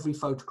 It's every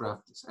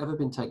photograph that's ever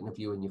been taken of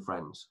you and your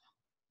friends.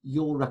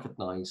 You'll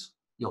recognize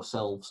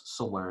yourselves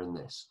somewhere in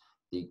this.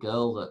 The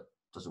girl that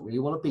doesn't really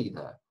want to be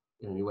there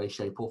in any way,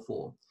 shape or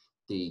form.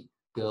 The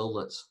girl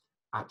that's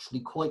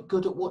actually quite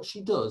good at what she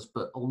does,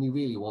 but only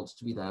really wants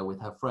to be there with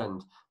her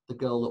friend. The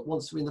girl that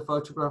wants to be in the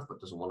photograph, but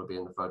doesn't want to be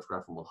in the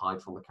photograph and will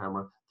hide from the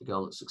camera. The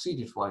girl that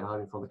succeeded by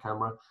hiding from the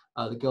camera.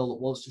 The girl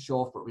that wants to show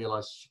off, but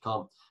realizes she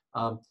can't.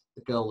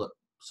 The girl that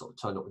sort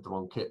of turned up with the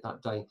wrong kit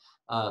that day.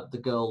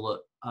 The girl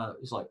that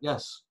is like,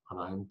 yes, and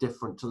I am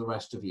different to the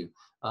rest of you.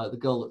 The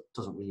girl that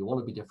doesn't really want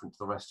to be different to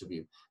the rest of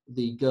you.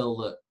 The girl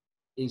that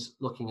is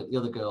looking at the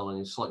other girl and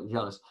is slightly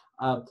jealous.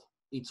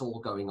 It's all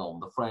going on.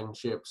 The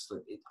friendships.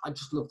 I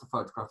just love the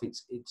photograph.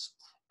 It's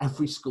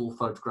every school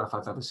photograph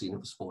I've ever seen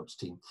of a sports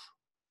team.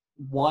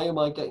 Why am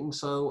I getting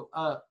so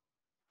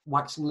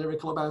waxing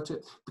lyrical about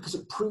it? Because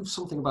it proves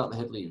something about the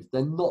Hitler Youth.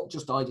 They're not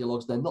just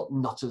ideologues. They're not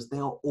nutters. They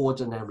are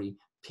ordinary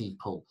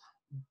people.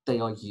 They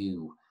are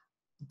you.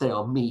 They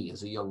are me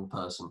as a young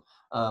person.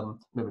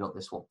 Maybe not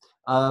this one.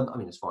 I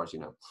mean, as far as you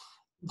know.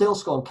 They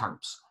also go on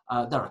camps.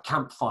 There are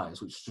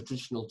campfires, which is a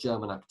traditional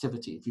German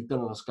activity. If you've been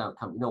on a scout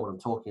camp, you know what I'm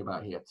talking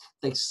about here.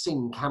 They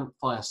sing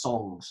campfire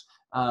songs.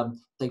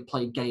 They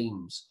play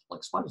games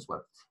like Spider's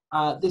Web.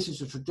 This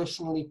is a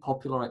traditionally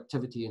popular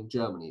activity in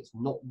Germany. It's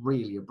not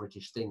really a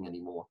British thing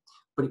anymore,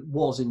 but it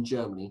was in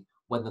Germany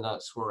when the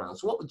Nazis were around.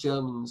 So what the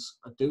Germans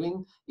are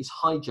doing is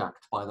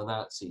hijacked by the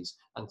Nazis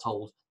and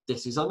told,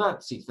 this is a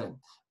Nazi thing.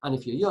 And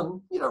if you're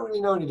young, you don't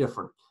really know any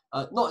different.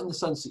 Not in the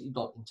sense that you're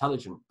not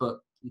intelligent, but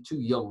you're too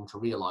young to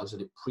realise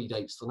that it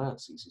predates the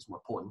Nazis, is my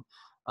point.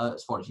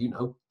 As far as you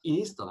know, it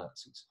is the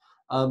Nazis.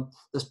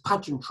 There's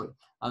pageantry.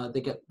 They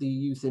get the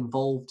youth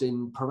involved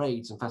in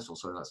parades and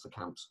festivals, so that's the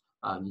camps.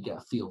 And you get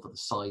a feel for the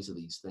size of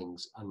these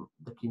things and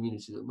the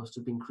community that must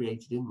have been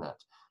created in that.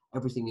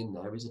 Everything in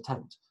there is a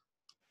tent.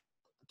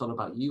 I don't know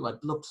about you,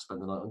 I'd love to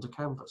spend the night under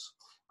canvas.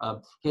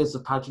 Here's the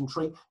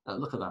pageantry.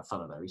 Look at that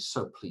fella there. He's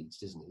so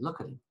pleased, isn't he?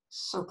 Look at him.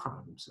 So proud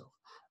of himself.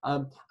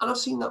 And I've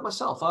seen that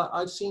myself.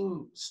 I've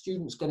seen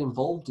students get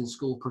involved in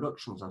school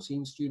productions. I've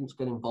seen students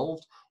get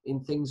involved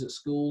in things at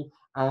school,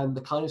 and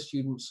the kind of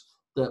students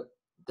that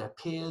their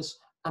peers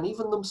and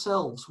even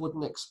themselves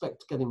wouldn't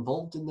expect to get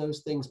involved in those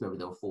things. Maybe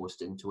they were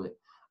forced into it.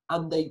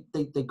 And they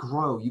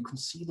grow. You can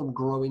see them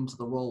grow into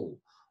the role.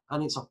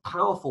 And it's a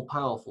powerful,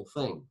 powerful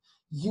thing.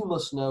 You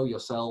must know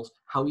yourselves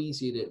how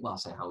easy it is. Well, I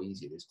say how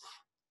easy it is.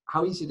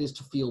 How easy it is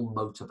to feel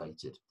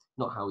motivated,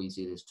 not how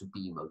easy it is to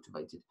be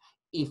motivated.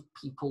 If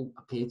people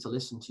appear to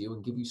listen to you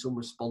and give you some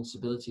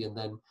responsibility and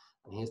then,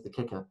 and here's the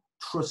kicker,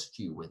 trust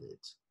you with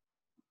it,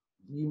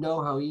 you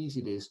know how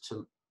easy it is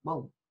to,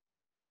 well,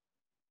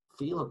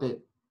 feel a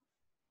bit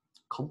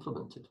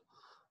complimented.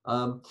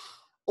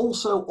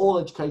 Also, all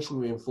education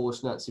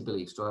reinforced Nazi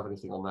beliefs. Do I have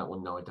anything on that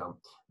one? No, I don't.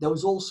 There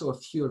was also a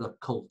Führer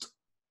cult.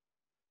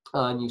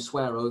 And you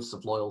swear oaths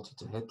of loyalty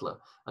to Hitler.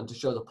 And to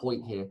show the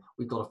point here,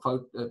 we've got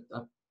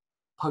a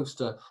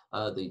poster,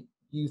 the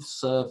youth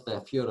serve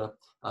their Führer,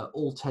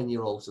 all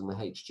 10-year-olds in the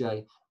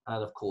HJ.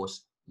 And of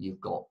course,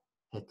 you've got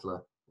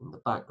Hitler in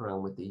the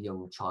background with the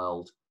young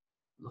child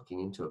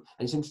looking into it.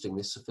 And it's interesting,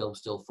 this is a film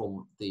still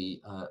from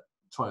the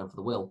Triumph of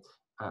the Will,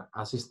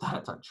 as is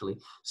that actually.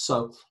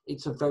 So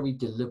it's a very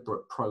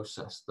deliberate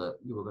process that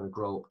you are going to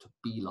grow up to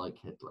be like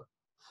Hitler.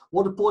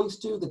 What do boys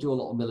do? They do a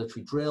lot of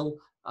military drill,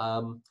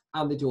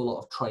 and they do a lot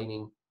of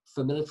training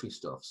for military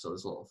stuff. So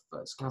there's a lot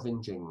of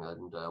scavenging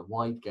and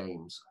wide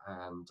games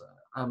and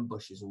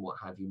ambushes and what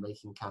have you,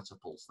 making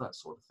catapults, that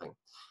sort of thing.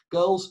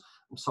 Girls,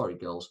 I'm sorry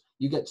girls,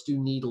 you get to do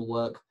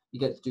needlework, you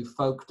get to do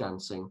folk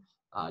dancing,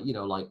 you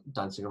know, like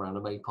dancing around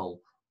a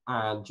maypole,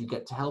 and you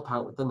get to help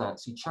out with the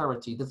Nazi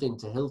charity, the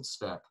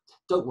Winterhilfswerk.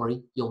 Don't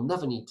worry, you'll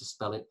never need to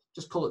spell it.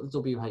 Just call it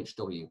the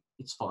WHW.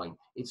 It's fine.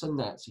 It's a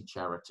Nazi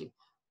charity.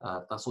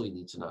 That's all you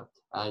need to know.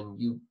 And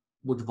you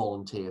would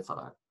volunteer for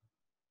that.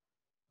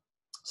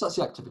 So that's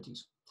the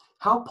activities.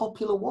 How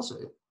popular was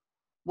it?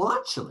 Well,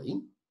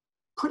 actually,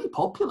 pretty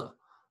popular.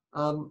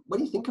 When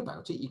you think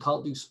about it, you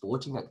can't do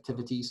sporting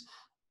activities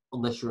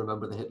unless you're a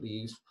member of the Hitler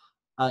Youth.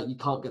 You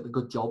can't get the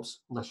good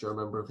jobs unless you're a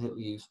member of the Hitler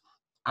Youth.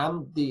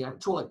 And the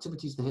actual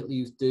activities the Hitler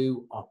Youth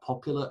do are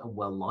popular and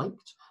well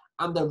liked.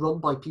 And they're run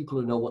by people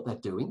who know what they're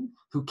doing,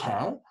 who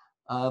care.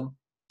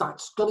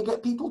 That's going to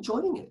get people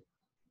joining it,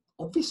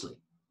 obviously.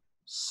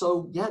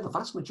 So yeah, the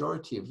vast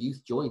majority of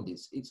youth joined.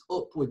 It's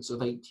upwards of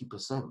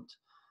 80%.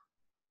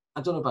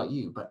 I don't know about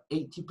you, but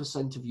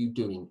 80% of you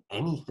doing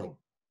anything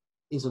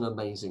is an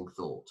amazing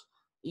thought.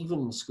 Even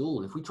in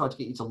school, if we try to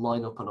get you to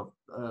line up on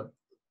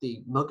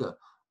the mugger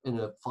in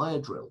a fire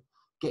drill,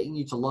 getting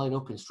you to line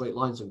up in straight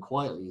lines and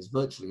quietly is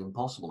virtually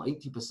impossible.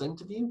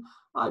 80% of you,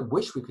 I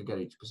wish we could get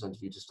 80%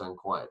 of you to stand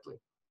quietly.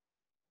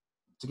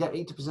 To get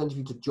 80% of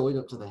you to join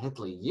up to the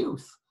Hitler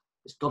Youth,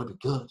 it's got to be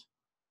good.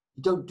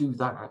 You don't do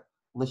that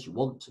unless you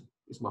want to,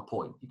 is my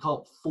point. You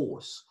can't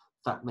force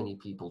that many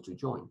people to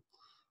join.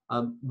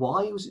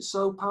 Why was it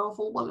so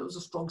powerful? Well, it was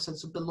a strong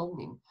sense of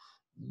belonging.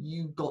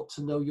 You got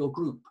to know your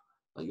group,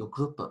 your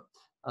Gruppe.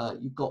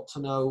 You got to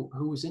know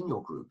who was in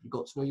your group. You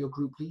got to know your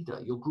group leader.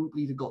 Your group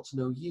leader got to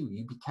know you.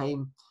 You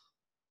became,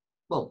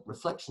 well,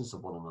 reflections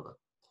of one another.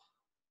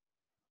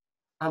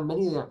 And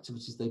many of the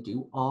activities they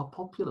do are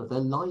popular. They're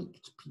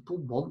liked. People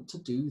want to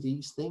do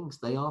these things.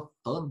 They are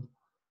fun.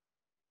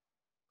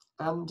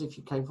 And if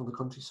you came from the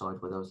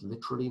countryside where there was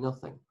literally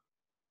nothing,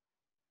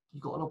 you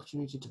got an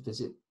opportunity to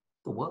visit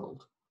the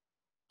world,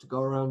 to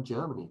go around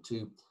Germany,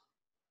 to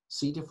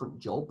see different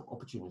job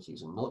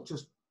opportunities and not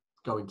just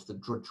go into the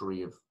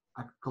drudgery of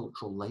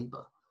agricultural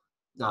labour.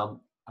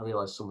 Now, I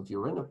realise some of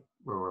you are in a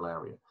rural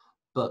area,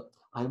 but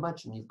I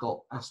imagine you've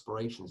got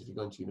aspirations if you're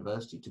going to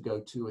university to go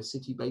to a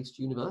city-based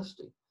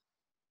university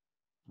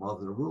rather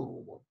than a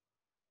rural one.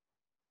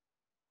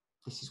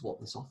 This is what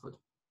this offered.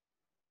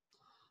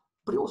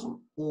 But it wasn't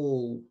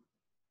all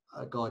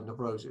a garden of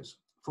roses.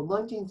 From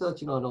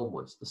 1939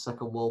 onwards, the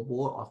Second World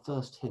War, our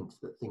first hint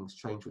that things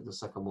changed with the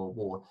Second World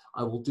War.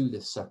 I will do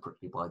this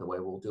separately, by the way.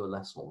 We'll do a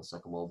lesson on the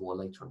Second World War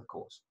later in the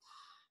course.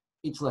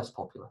 It's less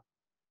popular.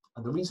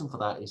 And the reason for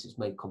that is it's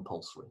made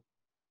compulsory.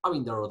 I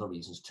mean, there are other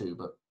reasons too,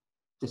 but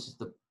this is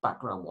the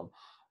background one.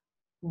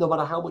 No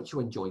matter how much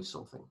you enjoy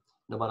something,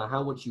 no matter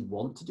how much you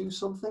want to do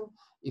something,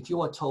 if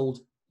you are told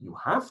you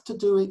have to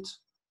do it,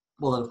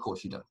 well, then of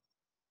course you don't.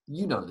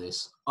 You know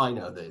this, I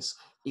know this.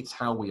 It's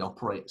how we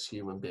operate as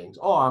human beings.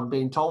 Oh, I'm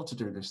being told to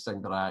do this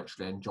thing that I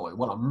actually enjoy.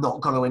 Well, I'm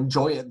not going to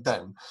enjoy it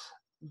then.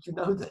 You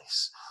know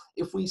this.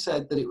 If we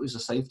said that it was a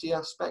safety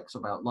aspect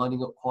about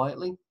lining up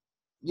quietly,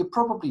 you'd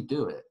probably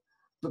do it.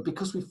 But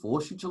because we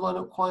force you to line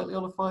up quietly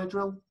on a fire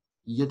drill,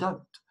 you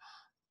don't.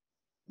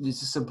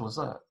 It's as simple as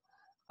that.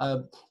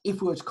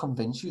 If we were to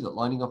convince you that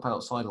lining up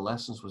outside of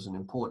lessons was an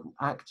important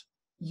act,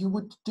 you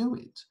would do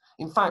it.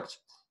 In fact,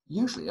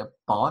 usually a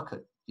BARC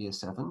at year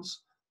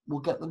sevens will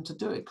get them to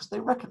do it because they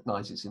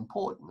recognize it's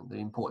important. And the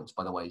importance,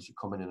 by the way, is you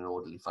come in an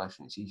orderly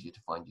fashion, it's easier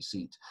to find your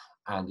seat,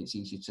 and it's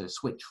easier to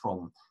switch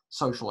from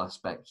social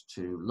aspect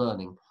to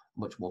learning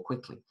much more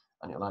quickly.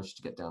 And it allows you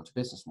to get down to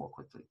business more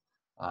quickly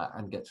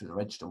and get through the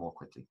register more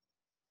quickly.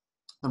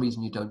 The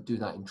reason you don't do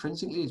that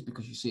intrinsically is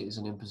because you see it as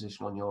an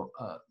imposition on your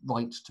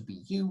right to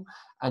be you,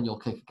 and you'll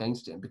kick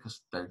against it. And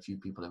because very few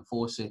people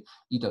enforce it,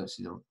 you don't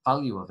see the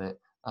value of it.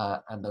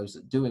 And those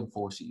that do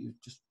enforce it, you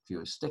just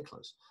view as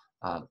sticklers.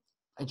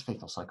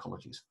 Educational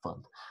psychology is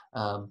fun.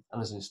 And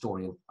as an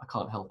historian, I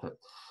can't help it.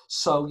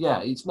 So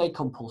yeah, it's made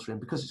compulsory,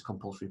 and because it's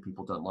compulsory,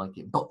 people don't like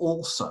it. But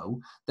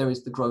also, there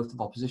is the growth of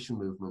opposition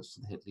movements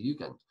to the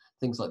Hitlerjugend.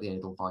 Things like the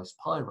Edelweiss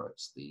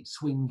Pirates, the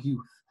Swing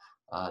Youth,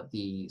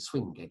 the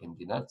Swing gegen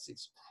die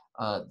Nazis,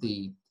 I've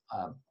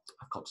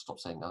got to stop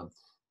saying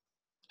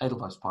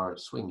Edelweiss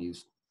Pirates, Swing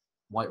Youth,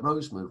 White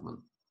Rose Movement.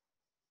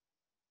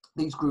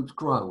 These groups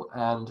grow,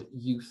 and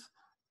youth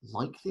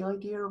like the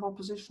idea of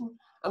opposition,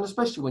 and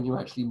especially when you're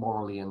actually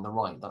morally in the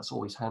right, that's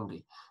always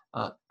handy.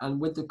 And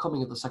with the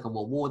coming of the Second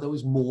World War, there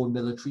was more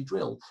military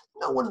drill.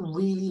 No one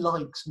really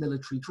likes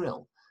military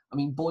drill. I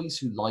mean, boys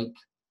who like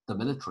the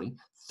military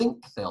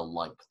think they'll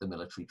like the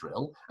military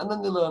drill, and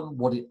then they learn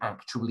what it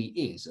actually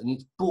is, and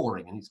it's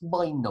boring and it's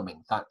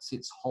mind-numbing. That's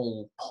its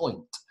whole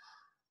point.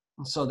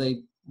 And so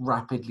they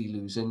rapidly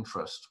lose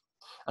interest.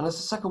 And as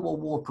the Second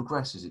World War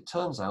progresses, it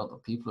turns out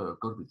that people who are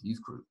good with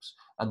youth groups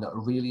and that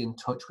are really in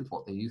touch with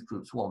what their youth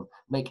groups want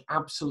make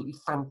absolutely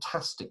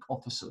fantastic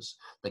officers.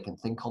 They can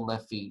think on their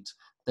feet,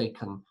 they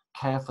can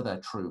care for their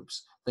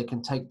troops, they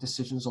can take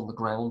decisions on the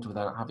ground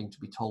without having to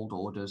be told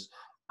orders,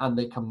 and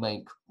they can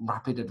make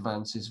rapid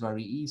advances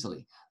very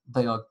easily.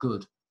 They are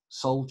good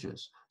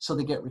soldiers, so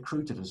they get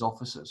recruited as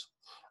officers.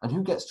 And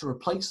who gets to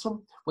replace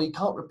them? Well, you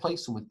can't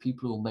replace them with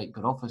people who will make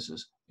good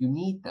officers. You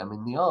need them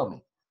in the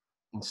army.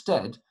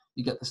 Instead,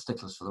 you get the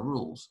sticklers for the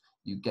rules.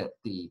 You get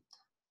the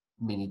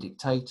mini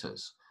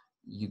dictators.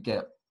 You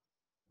get,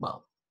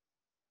 well,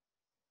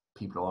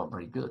 people who aren't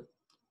very good.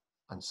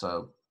 And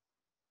so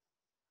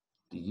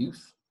the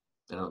youth,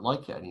 they don't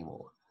like it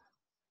anymore.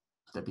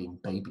 They're being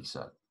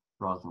babysat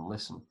rather than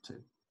listened to.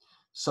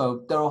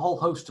 So there are a whole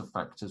host of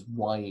factors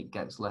why it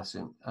gets less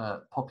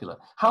popular.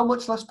 How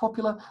much less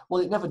popular?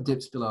 Well, it never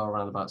dips below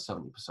around about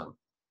 70%.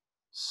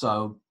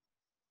 So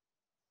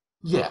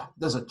yeah,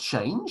 there's a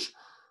change,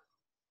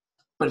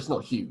 but it's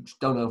not huge.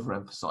 Don't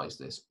overemphasize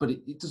this. But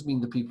it does mean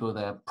the people who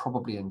are there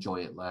probably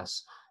enjoy it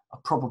less,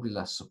 are probably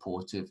less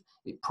supportive.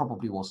 It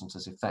probably wasn't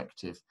as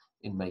effective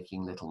in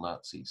making little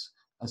Nazis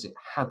as it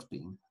had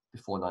been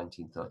before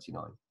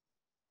 1939.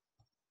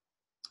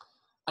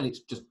 And it's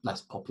just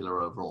less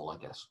popular overall, I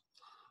guess.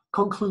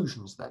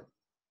 Conclusions then.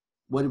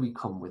 Where do we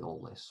come with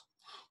all this?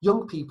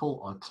 Young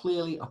people are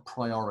clearly a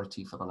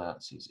priority for the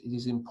Nazis. It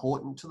is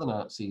important to the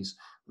Nazis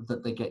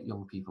that they get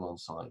young people on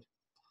side.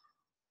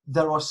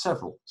 There are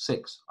several,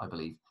 6, I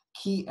believe,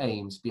 key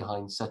aims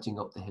behind setting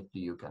up the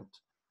Hitlerjugend,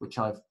 which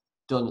I've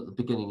done at the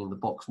beginning in the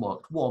box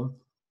marked 1,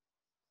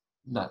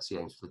 Nazi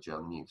aims for the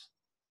German youth.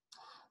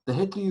 The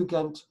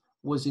Hitlerjugend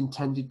was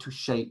intended to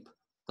shape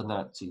the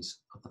Nazis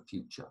of the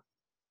future.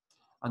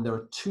 And there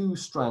are 2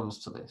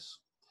 strands to this.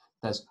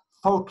 There's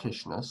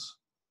folkishness,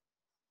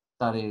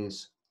 that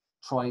is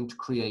trying to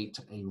create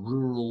a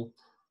rural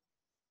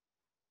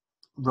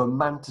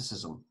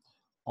romanticism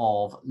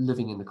of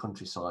living in the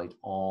countryside,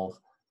 of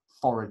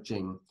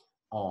foraging,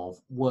 of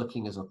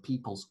working as a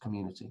people's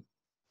community,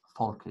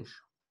 folkish.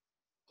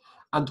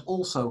 And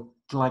also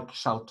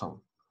Gleichschaltung,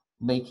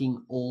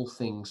 making all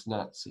things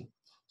Nazi,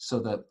 so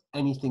that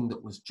anything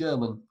that was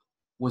German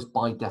was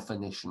by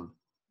definition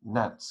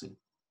Nazi.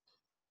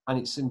 And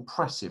it's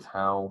impressive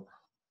how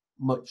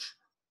much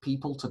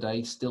people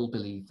today still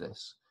believe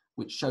this,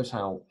 which shows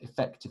how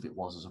effective it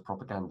was as a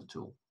propaganda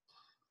tool.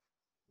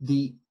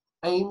 The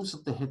aims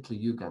of the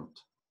Hitlerjugend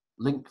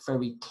link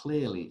very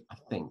clearly, I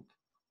think,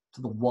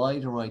 to the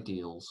wider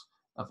ideals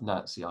of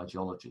Nazi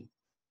ideology.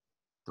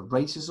 The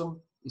racism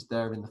is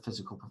there in the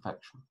physical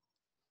perfection.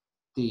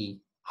 The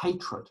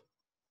hatred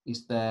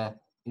is there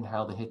in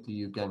how the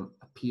Hitlerjugend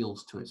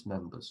appeals to its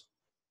members.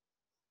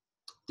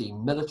 The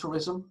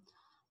militarism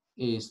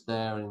is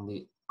there in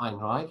the Ein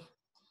Reich,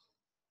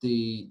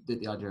 the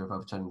idea of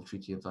overturning the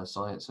Treaty of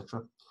Versailles,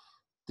 etc.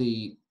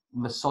 The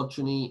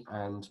misogyny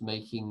and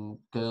making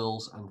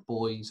girls and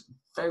boys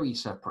very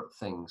separate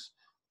things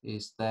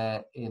is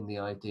there in the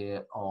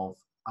idea of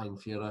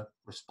Einführer,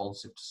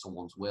 responsive to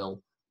someone's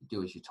will,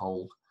 do as you're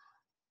told.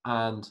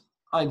 And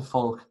Ein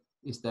Volk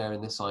is there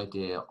in this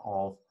idea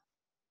of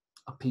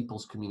a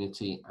people's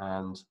community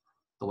and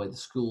the way the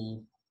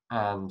school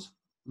and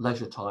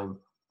leisure time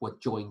were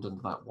joined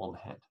under that one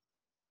head.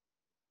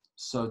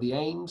 So the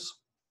aims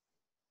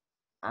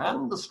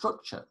and the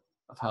structure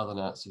of how the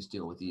Nazis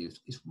deal with the youth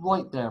is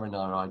right there in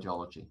our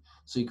ideology.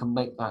 So you can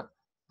make that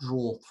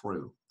draw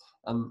through.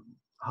 And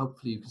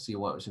hopefully you can see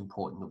why it was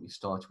important that we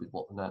started with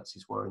what the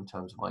Nazis were in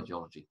terms of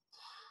ideology.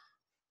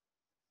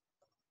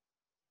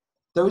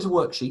 There is a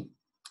worksheet,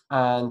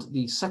 and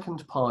the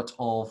second part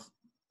of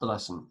the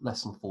lesson,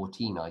 lesson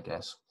 14, I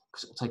guess,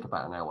 because it will take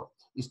about an hour,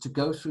 is to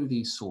go through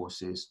these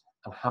sources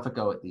and have a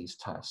go at these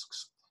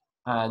tasks.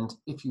 And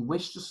if you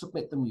wish to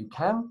submit them, you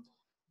can,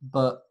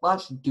 but well,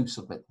 actually do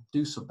submit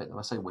them.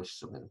 I say wish to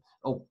submit them.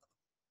 Oh,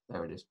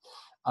 there it is.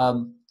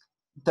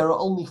 There are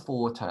only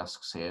 4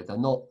 tasks here. They're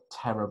not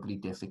terribly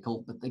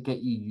difficult, but they get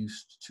you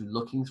used to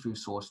looking through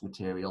source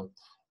material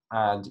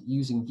and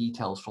using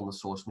details from the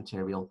source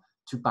material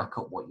to back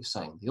up what you're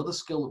saying. The other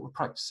skill that we're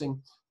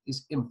practicing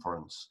is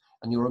inference.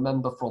 And you'll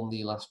remember from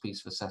the last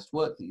piece of assessed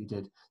work that you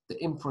did that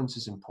inference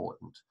is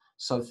important.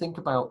 So think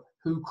about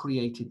who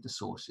created the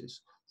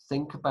sources.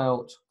 Think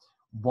about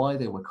why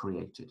they were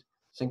created.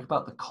 Think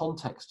about the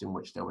context in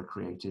which they were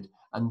created,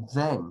 and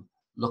then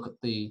look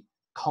at the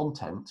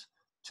content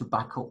to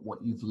back up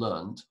what you've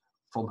learned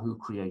from who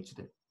created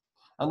it.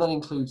 And that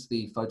includes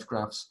the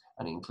photographs,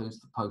 and it includes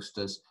the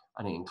posters,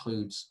 and it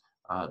includes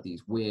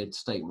these weird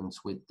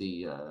statements with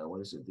the,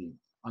 the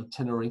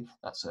itinerary.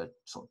 That's a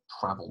sort of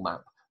travel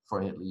map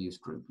for a Hitler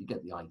Youth group. You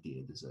get the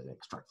idea. There's an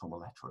extract from a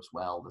letter as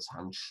well. There's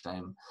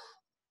Handstem.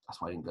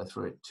 That's why I didn't go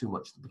through it too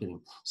much at the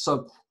beginning.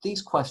 So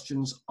these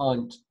questions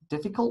aren't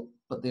difficult,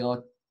 but they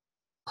are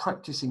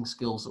practicing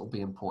skills that will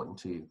be important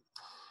to you.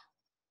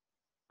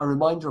 A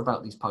reminder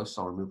about these posts,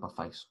 I'll remove my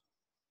face.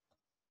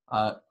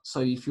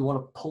 So if you want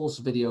to pause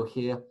the video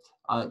here,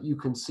 you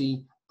can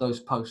see those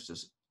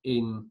posters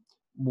in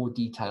more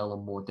detail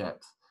and more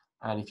depth.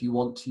 And if you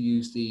want to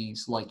use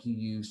these like you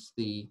used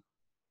the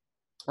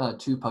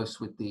 2 posts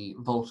with the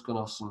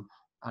Volksgenossen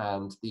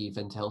and the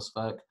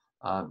Ventilswerk,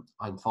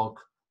 Ein Volk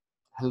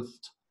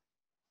hilft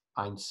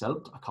ein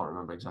Selbst, I can't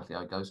remember exactly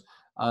how it goes.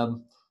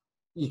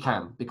 You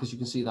can, because you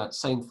can see that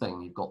same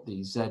thing. You've got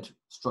the Z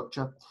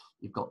structure,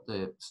 you've got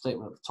the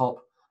statement at the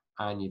top,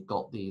 and you've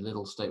got the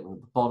little statement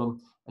at the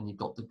bottom, and you've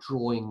got the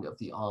drawing of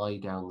the eye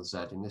down the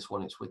Z. In this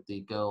one, it's with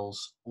the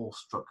girl's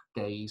awestruck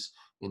gaze.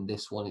 In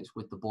this one, it's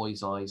with the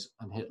boy's eyes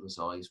and Hitler's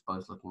eyes,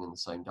 both looking in the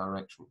same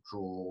direction. It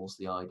draws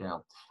the eye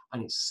down.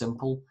 And it's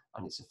simple,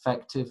 and it's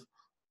effective,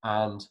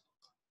 and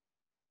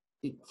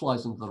it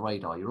flies under the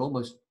radar. You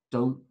almost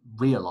don't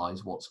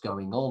realize what's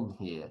going on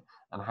here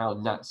and how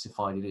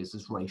Nazified it is.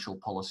 There's racial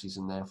policies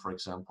in there, for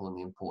example, and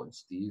the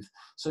importance of the youth.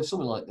 So if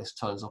something like this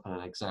turns up in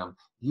an exam,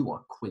 you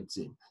are quids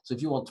in. So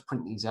if you want to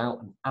print these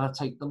out and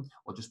annotate them,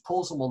 or just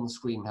pause them on the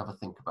screen and have a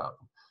think about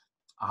them.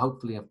 I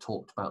hopefully have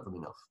talked about them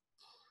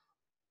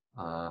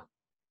enough.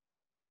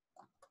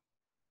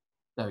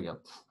 There we go.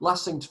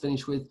 Last thing to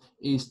finish with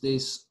is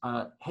this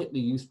Hitler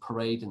Youth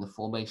Parade in the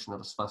formation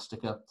of a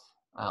swastika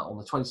on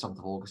the 27th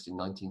of August in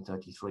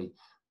 1933.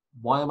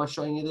 Why am I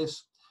showing you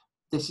this?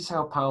 This is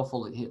how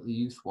powerful the Hitler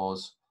Youth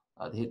was,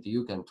 the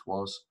Hitlerjugend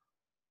was,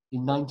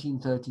 in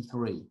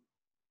 1933.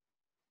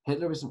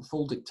 Hitler isn't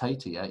full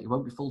dictator yet. He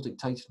won't be full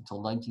dictator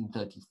until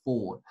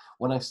 1934.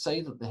 When I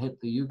say that the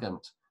Hitlerjugend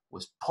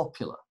was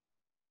popular,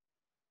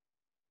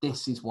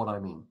 this is what I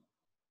mean.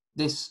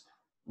 This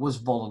was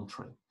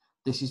voluntary.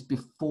 This is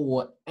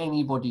before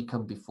anybody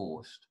can be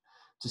forced.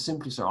 To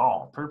simply say,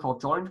 oh, people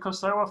joined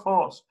because they were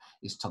forced,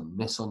 is to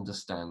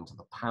misunderstand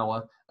the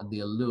power and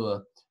the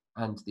allure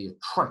and the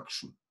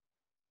attraction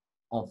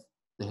of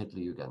the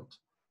Hitlerjugend.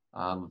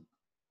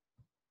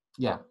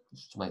 Yeah,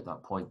 just to make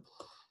that point.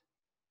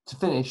 To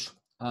finish,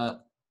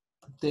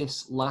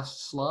 this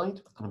last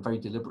slide, and I'm very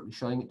deliberately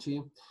showing it to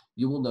you,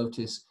 you will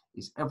notice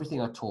is everything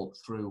I talked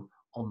through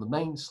on the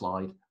main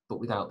slide, but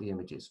without the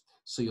images.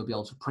 So you'll be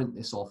able to print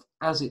this off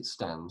as it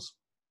stands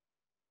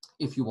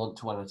if you want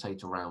to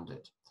annotate around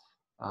it.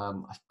 I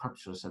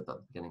perhaps should have said that at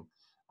the beginning.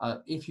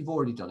 If you've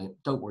already done it,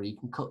 don't worry, you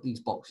can cut these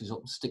boxes up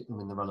and stick them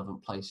in the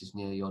relevant places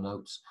near your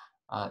notes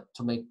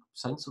to make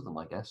sense of them,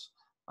 I guess.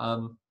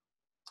 And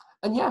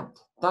yeah,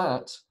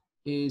 that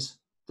is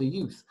the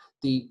youth.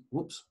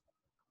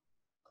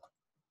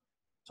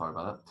 Sorry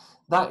about that.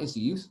 That is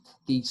the youth.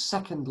 The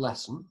second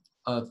lesson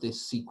of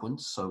this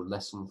sequence, so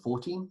lesson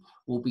 14,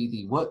 will be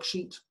the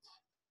worksheet.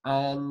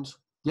 And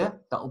yeah,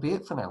 that'll be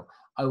it for now.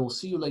 I will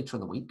see you later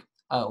in the week.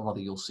 Or rather,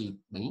 you'll see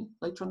me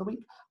later in the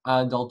week.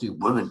 And I'll do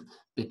women,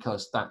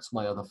 because that's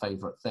my other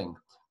favorite thing.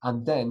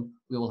 And then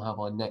we will have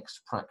our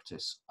next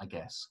practice, I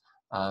guess.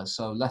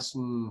 So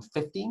lesson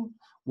 15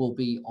 will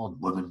be on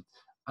women.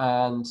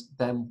 And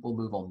then we'll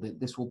move on.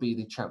 This will be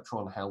the chapter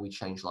on how we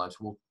change lives.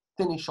 We'll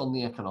finish on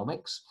the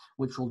economics,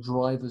 which will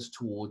drive us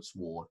towards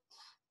war.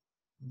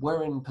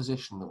 We're in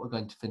position that we're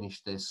going to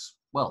finish this,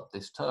 well,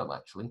 this term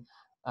actually.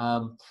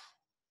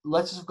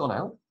 Letters have gone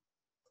out.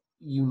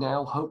 You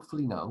now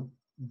hopefully know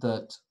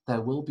that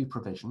there will be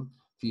provision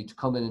for you to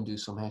come in and do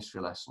some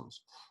history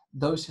lessons.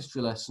 Those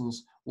history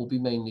lessons will be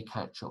mainly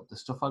catch up. The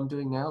stuff I'm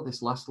doing now,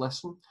 this last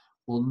lesson,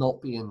 will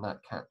not be in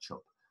that catch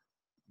up,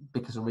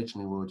 because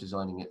originally we were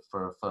designing it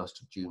for a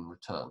 1st of June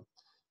return.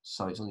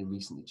 So it's only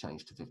recently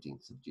changed to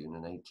 15th of June,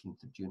 and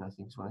 18th of June, I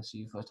think, is when I see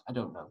you first. I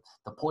don't know.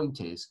 The point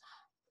is,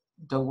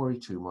 don't worry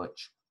too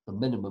much. The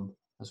minimum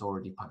has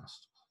already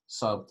passed.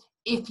 So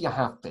if you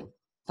have been,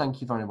 thank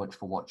you very much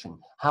for watching.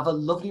 Have a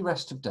lovely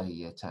rest of day,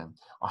 Year 10.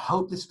 I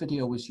hope this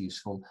video was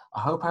useful.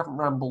 I hope I haven't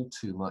rambled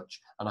too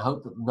much, and I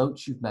hope that the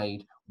notes you've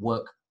made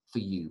work for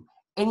you.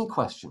 Any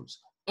questions,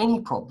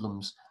 any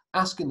problems,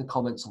 ask in the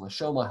comments on the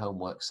Show My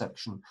Homework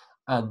section,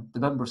 and the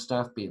member of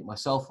staff, be it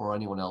myself or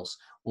anyone else,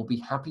 will be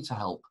happy to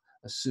help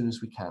as soon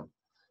as we can.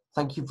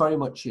 Thank you very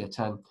much, Year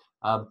 10.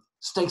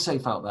 Stay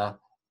safe out there,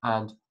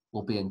 and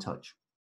we'll be in touch.